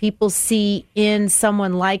that people see in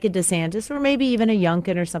someone like a DeSantis or maybe even a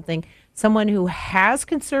Youngkin or something, someone who has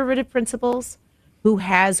conservative principles, who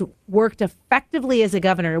has worked effectively as a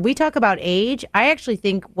governor. We talk about age. I actually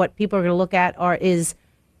think what people are going to look at is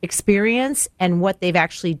experience and what they've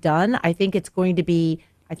actually done. I think it's going to be,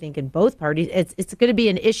 in both parties, it's going to be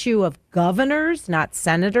an issue of governors, not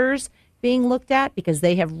senators, being looked at because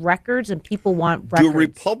they have records and people want records. Do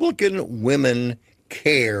Republican women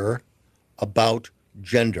care about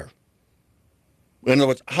gender? In other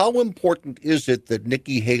words, how important is it that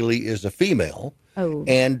Nikki Haley is a female? Oh,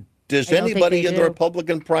 and does anybody in the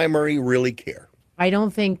Republican primary really care? I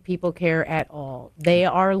don't think people care at all. They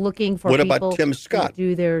are looking for people about Tim Scott? To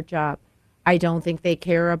do their job. I don't think they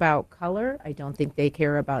care about color. I don't think they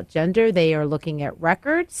care about gender. They are looking at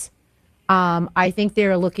records. I think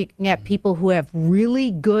they're looking at people who have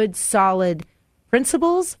really good, solid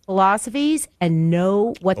principles, philosophies, and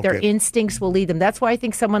know what their instincts will lead them. That's why I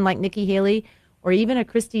think someone like Nikki Haley or even a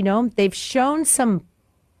Kristi Noem, they've shown some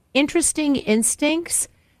interesting instincts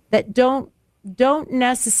that don't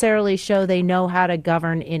necessarily show they know how to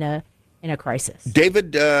govern in a crisis.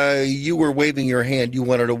 David, you were waving your hand. You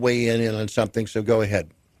wanted to weigh in on something, so go ahead.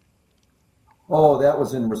 Oh, that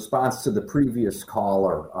was in response to the previous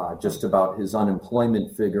caller, just about his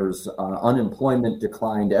unemployment figures. Unemployment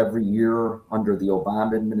declined every year under the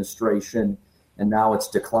Obama administration, and now it's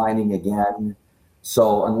declining again.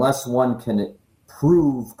 So unless one can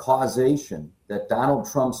prove causation, that Donald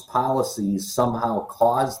Trump's policies somehow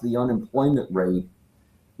caused the unemployment rate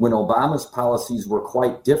when Obama's policies were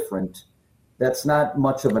quite different, that's not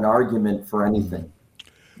much of an argument for anything.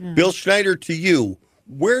 Bill Schneider, to you.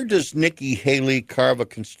 Where does Nikki Haley carve a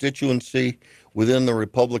constituency within the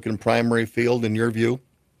Republican primary field, in your view?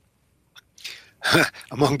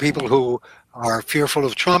 Among people who are fearful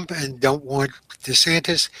of Trump and don't want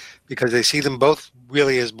DeSantis because they see them both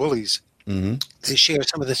really as bullies. Mm-hmm. They share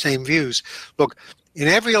some of the same views. Look, in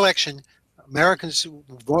every election, Americans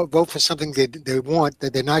vote for something they want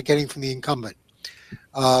that they're not getting from the incumbent.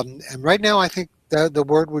 And right now, I think the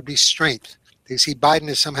word would be strength. They see Biden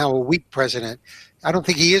as somehow a weak president. I don't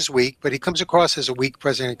think he is weak, but he comes across as a weak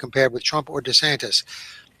president compared with Trump or DeSantis.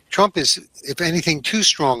 Trump is, if anything, too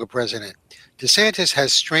strong a president. DeSantis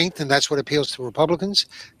has strength, and that's what appeals to Republicans.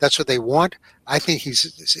 That's what they want. I think he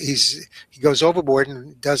goes overboard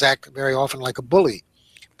and does act very often like a bully.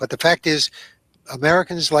 But the fact is,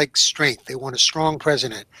 Americans like strength. They want a strong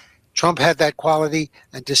president. Trump had that quality,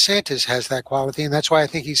 and DeSantis has that quality, and that's why I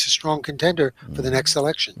think he's a strong contender for the next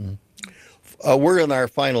election. Mm-hmm. We're in our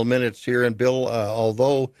final minutes here, and Bill,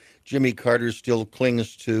 although Jimmy Carter still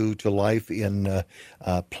clings to life in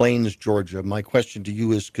Plains, Georgia, my question to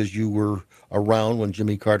you is, because you were around when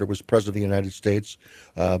Jimmy Carter was president of the United States,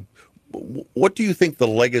 what do you think the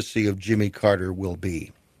legacy of Jimmy Carter will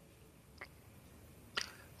be?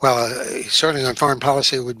 Well, certainly on foreign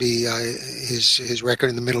policy would be his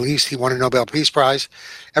record in the Middle East. He won a Nobel Peace Prize.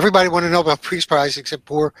 Everybody won a Nobel Peace Prize except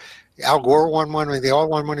poor Al Gore won one. They all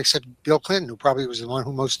won one except Bill Clinton, who probably was the one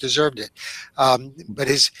who most deserved it. But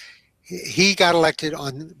he got elected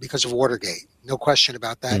because of Watergate. No question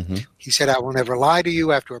about that. Mm-hmm. He said, I will never lie to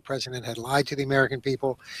you, after a president had lied to the American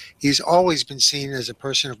people. He's always been seen as a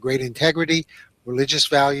person of great integrity, religious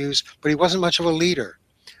values, but he wasn't much of a leader.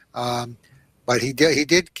 But he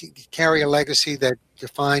did carry a legacy that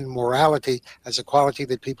defined morality as a quality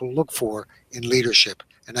that people look for in leadership.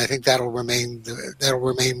 And I think that'll remain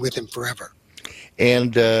with him forever.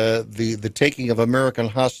 And the taking of American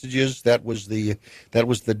hostages, that was the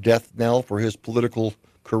death knell for his political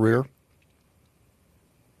career.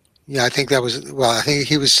 Yeah, I think I think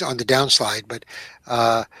he was on the downslide, but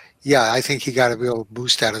yeah, I think he got a real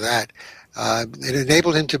boost out of that. It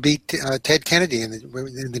enabled him to beat Ted Kennedy in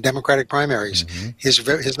the Democratic primaries. Mm-hmm.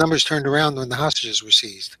 His numbers turned around when the hostages were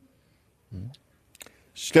seized. Mm-hmm.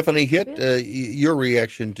 Stephanie Hitt, your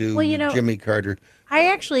reaction to Jimmy Carter? I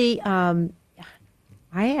actually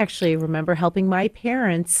remember helping my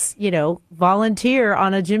parents, volunteer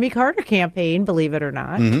on a Jimmy Carter campaign, believe it or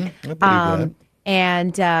not. Mm-hmm.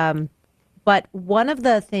 But one of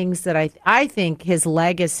the things that I think his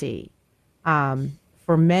legacy,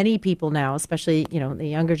 for many people now, especially the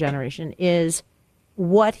younger generation, is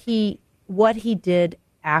what he did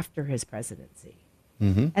after his presidency.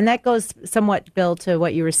 Mm-hmm. And that goes somewhat, Bill, to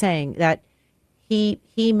what you were saying, that he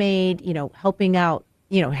made, helping out,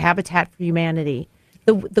 Habitat for Humanity,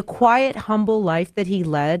 the quiet, humble life that he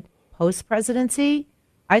led post-presidency.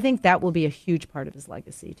 I think that will be a huge part of his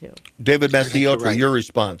legacy, too. David Masiotra, your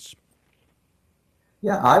response.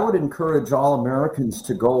 Yeah, I would encourage all Americans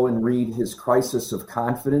to go and read his Crisis of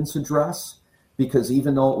Confidence address, because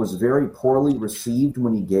even though it was very poorly received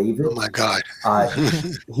when he gave it, oh my God,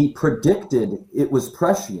 he predicted it was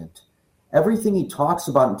prescient. Everything he talks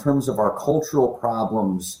about in terms of our cultural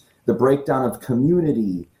problems, the breakdown of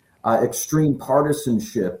community, extreme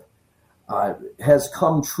partisanship, has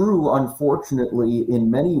come true, unfortunately, in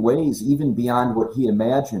many ways, even beyond what he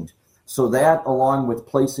imagined. So that, along with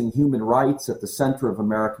placing human rights at the center of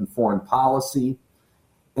American foreign policy,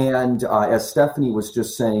 and as Stephanie was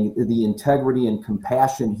just saying, the integrity and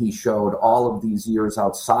compassion he showed all of these years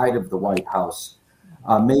outside of the White House,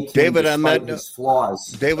 make him, despite his flaws.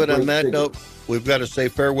 David, on that note, we've got to say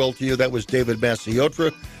farewell to you. That was David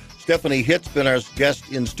Masiotra. Stephanie Hitt's been our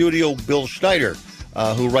guest in studio. Bill Schneider,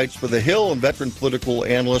 who writes for The Hill and veteran political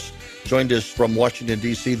analyst, joined us from Washington,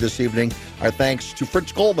 D.C. this evening. Our thanks to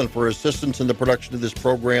Fritz Coleman for assistance in the production of this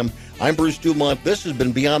program. I'm Bruce Dumont. This has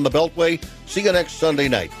been Beyond the Beltway. See you next Sunday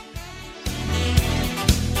night.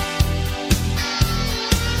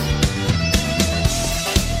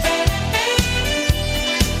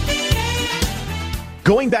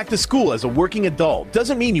 Going back to school as a working adult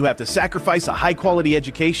doesn't mean you have to sacrifice a high-quality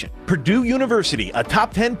education. Purdue University, a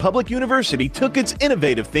top 10 public university, took its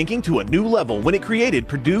innovative thinking to a new level when it created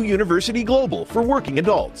Purdue University Global for working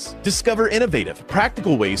adults. Discover innovative,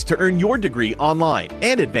 practical ways to earn your degree online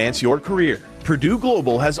and advance your career. Purdue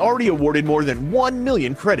Global has already awarded more than 1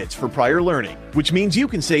 million credits for prior learning, which means you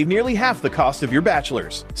can save nearly half the cost of your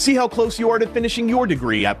bachelor's. See how close you are to finishing your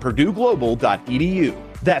degree at purdueglobal.edu.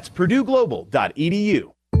 That's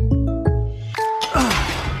purdueglobal.edu.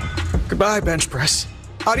 Goodbye, bench press.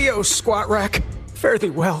 Adios, squat rack. Fare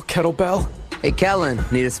thee well, kettlebell. Hey, Kellen,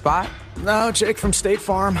 need a spot? No, Jake from State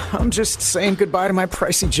Farm. I'm just saying goodbye to my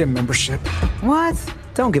pricey gym membership. What?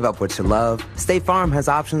 Don't give up what you love. State Farm has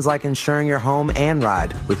options like insuring your home and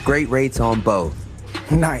ride with great rates on both.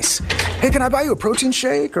 Nice. Hey, can I buy you a protein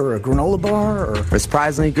shake or a granola bar or... For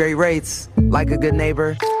surprisingly great rates, like a good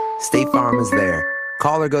neighbor, State Farm is there.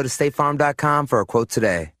 Call or go to statefarm.com for a quote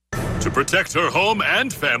today. To protect her home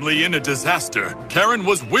and family in a disaster, Karen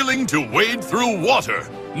was willing to wade through water,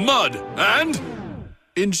 mud, and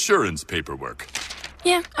insurance paperwork.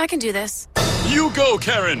 Yeah, I can do this. You go,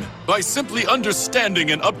 Karen! By simply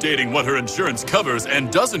understanding and updating what her insurance covers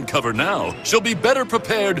and doesn't cover now, she'll be better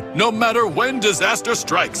prepared no matter when disaster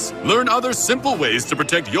strikes. Learn other simple ways to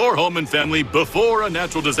protect your home and family before a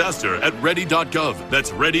natural disaster at ready.gov.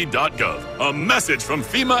 That's ready.gov. A message from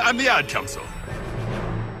FEMA and the Ad Council.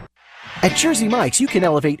 At Jersey Mike's, you can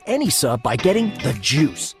elevate any sub by getting the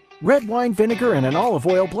juice. Red wine vinegar and an olive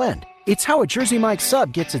oil blend. It's how a Jersey Mike's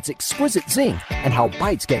sub gets its exquisite zing and how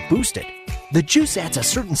bites get boosted. The juice adds a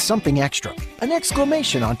certain something extra, an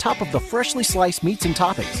exclamation on top of the freshly sliced meats and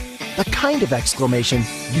toppings. The kind of exclamation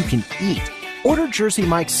you can eat. Order Jersey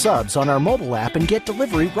Mike's subs on our mobile app and get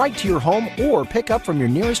delivery right to your home or pick up from your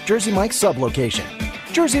nearest Jersey Mike's sub location.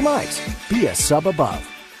 Jersey Mike's, be a sub above.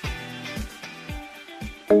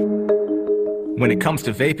 When it comes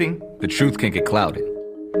to vaping, the truth can get clouded.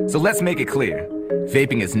 So let's make it clear.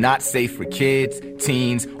 Vaping is not safe for kids,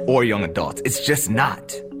 teens, or young adults. It's just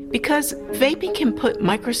not. Because vaping can put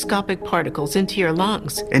microscopic particles into your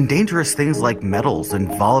lungs. And dangerous things like metals and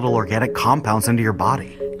volatile organic compounds into your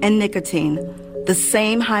body. And nicotine, the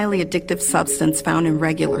same highly addictive substance found in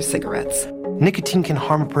regular cigarettes. Nicotine can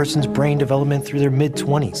harm a person's brain development through their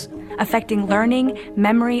mid-20s, affecting learning,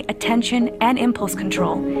 memory, attention, and impulse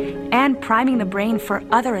control, and priming the brain for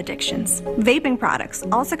other addictions. Vaping products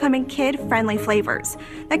also come in kid-friendly flavors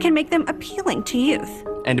that can make them appealing to youth.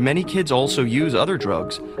 And many kids also use other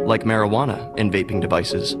drugs, like marijuana, in vaping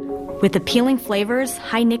devices. With appealing flavors,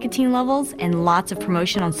 high nicotine levels, and lots of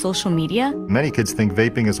promotion on social media, many kids think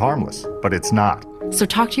vaping is harmless, but it's not. So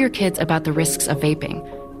talk to your kids about the risks of vaping,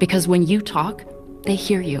 because when you talk, they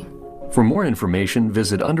hear you. For more information,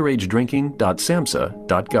 visit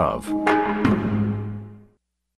underagedrinking.samhsa.gov.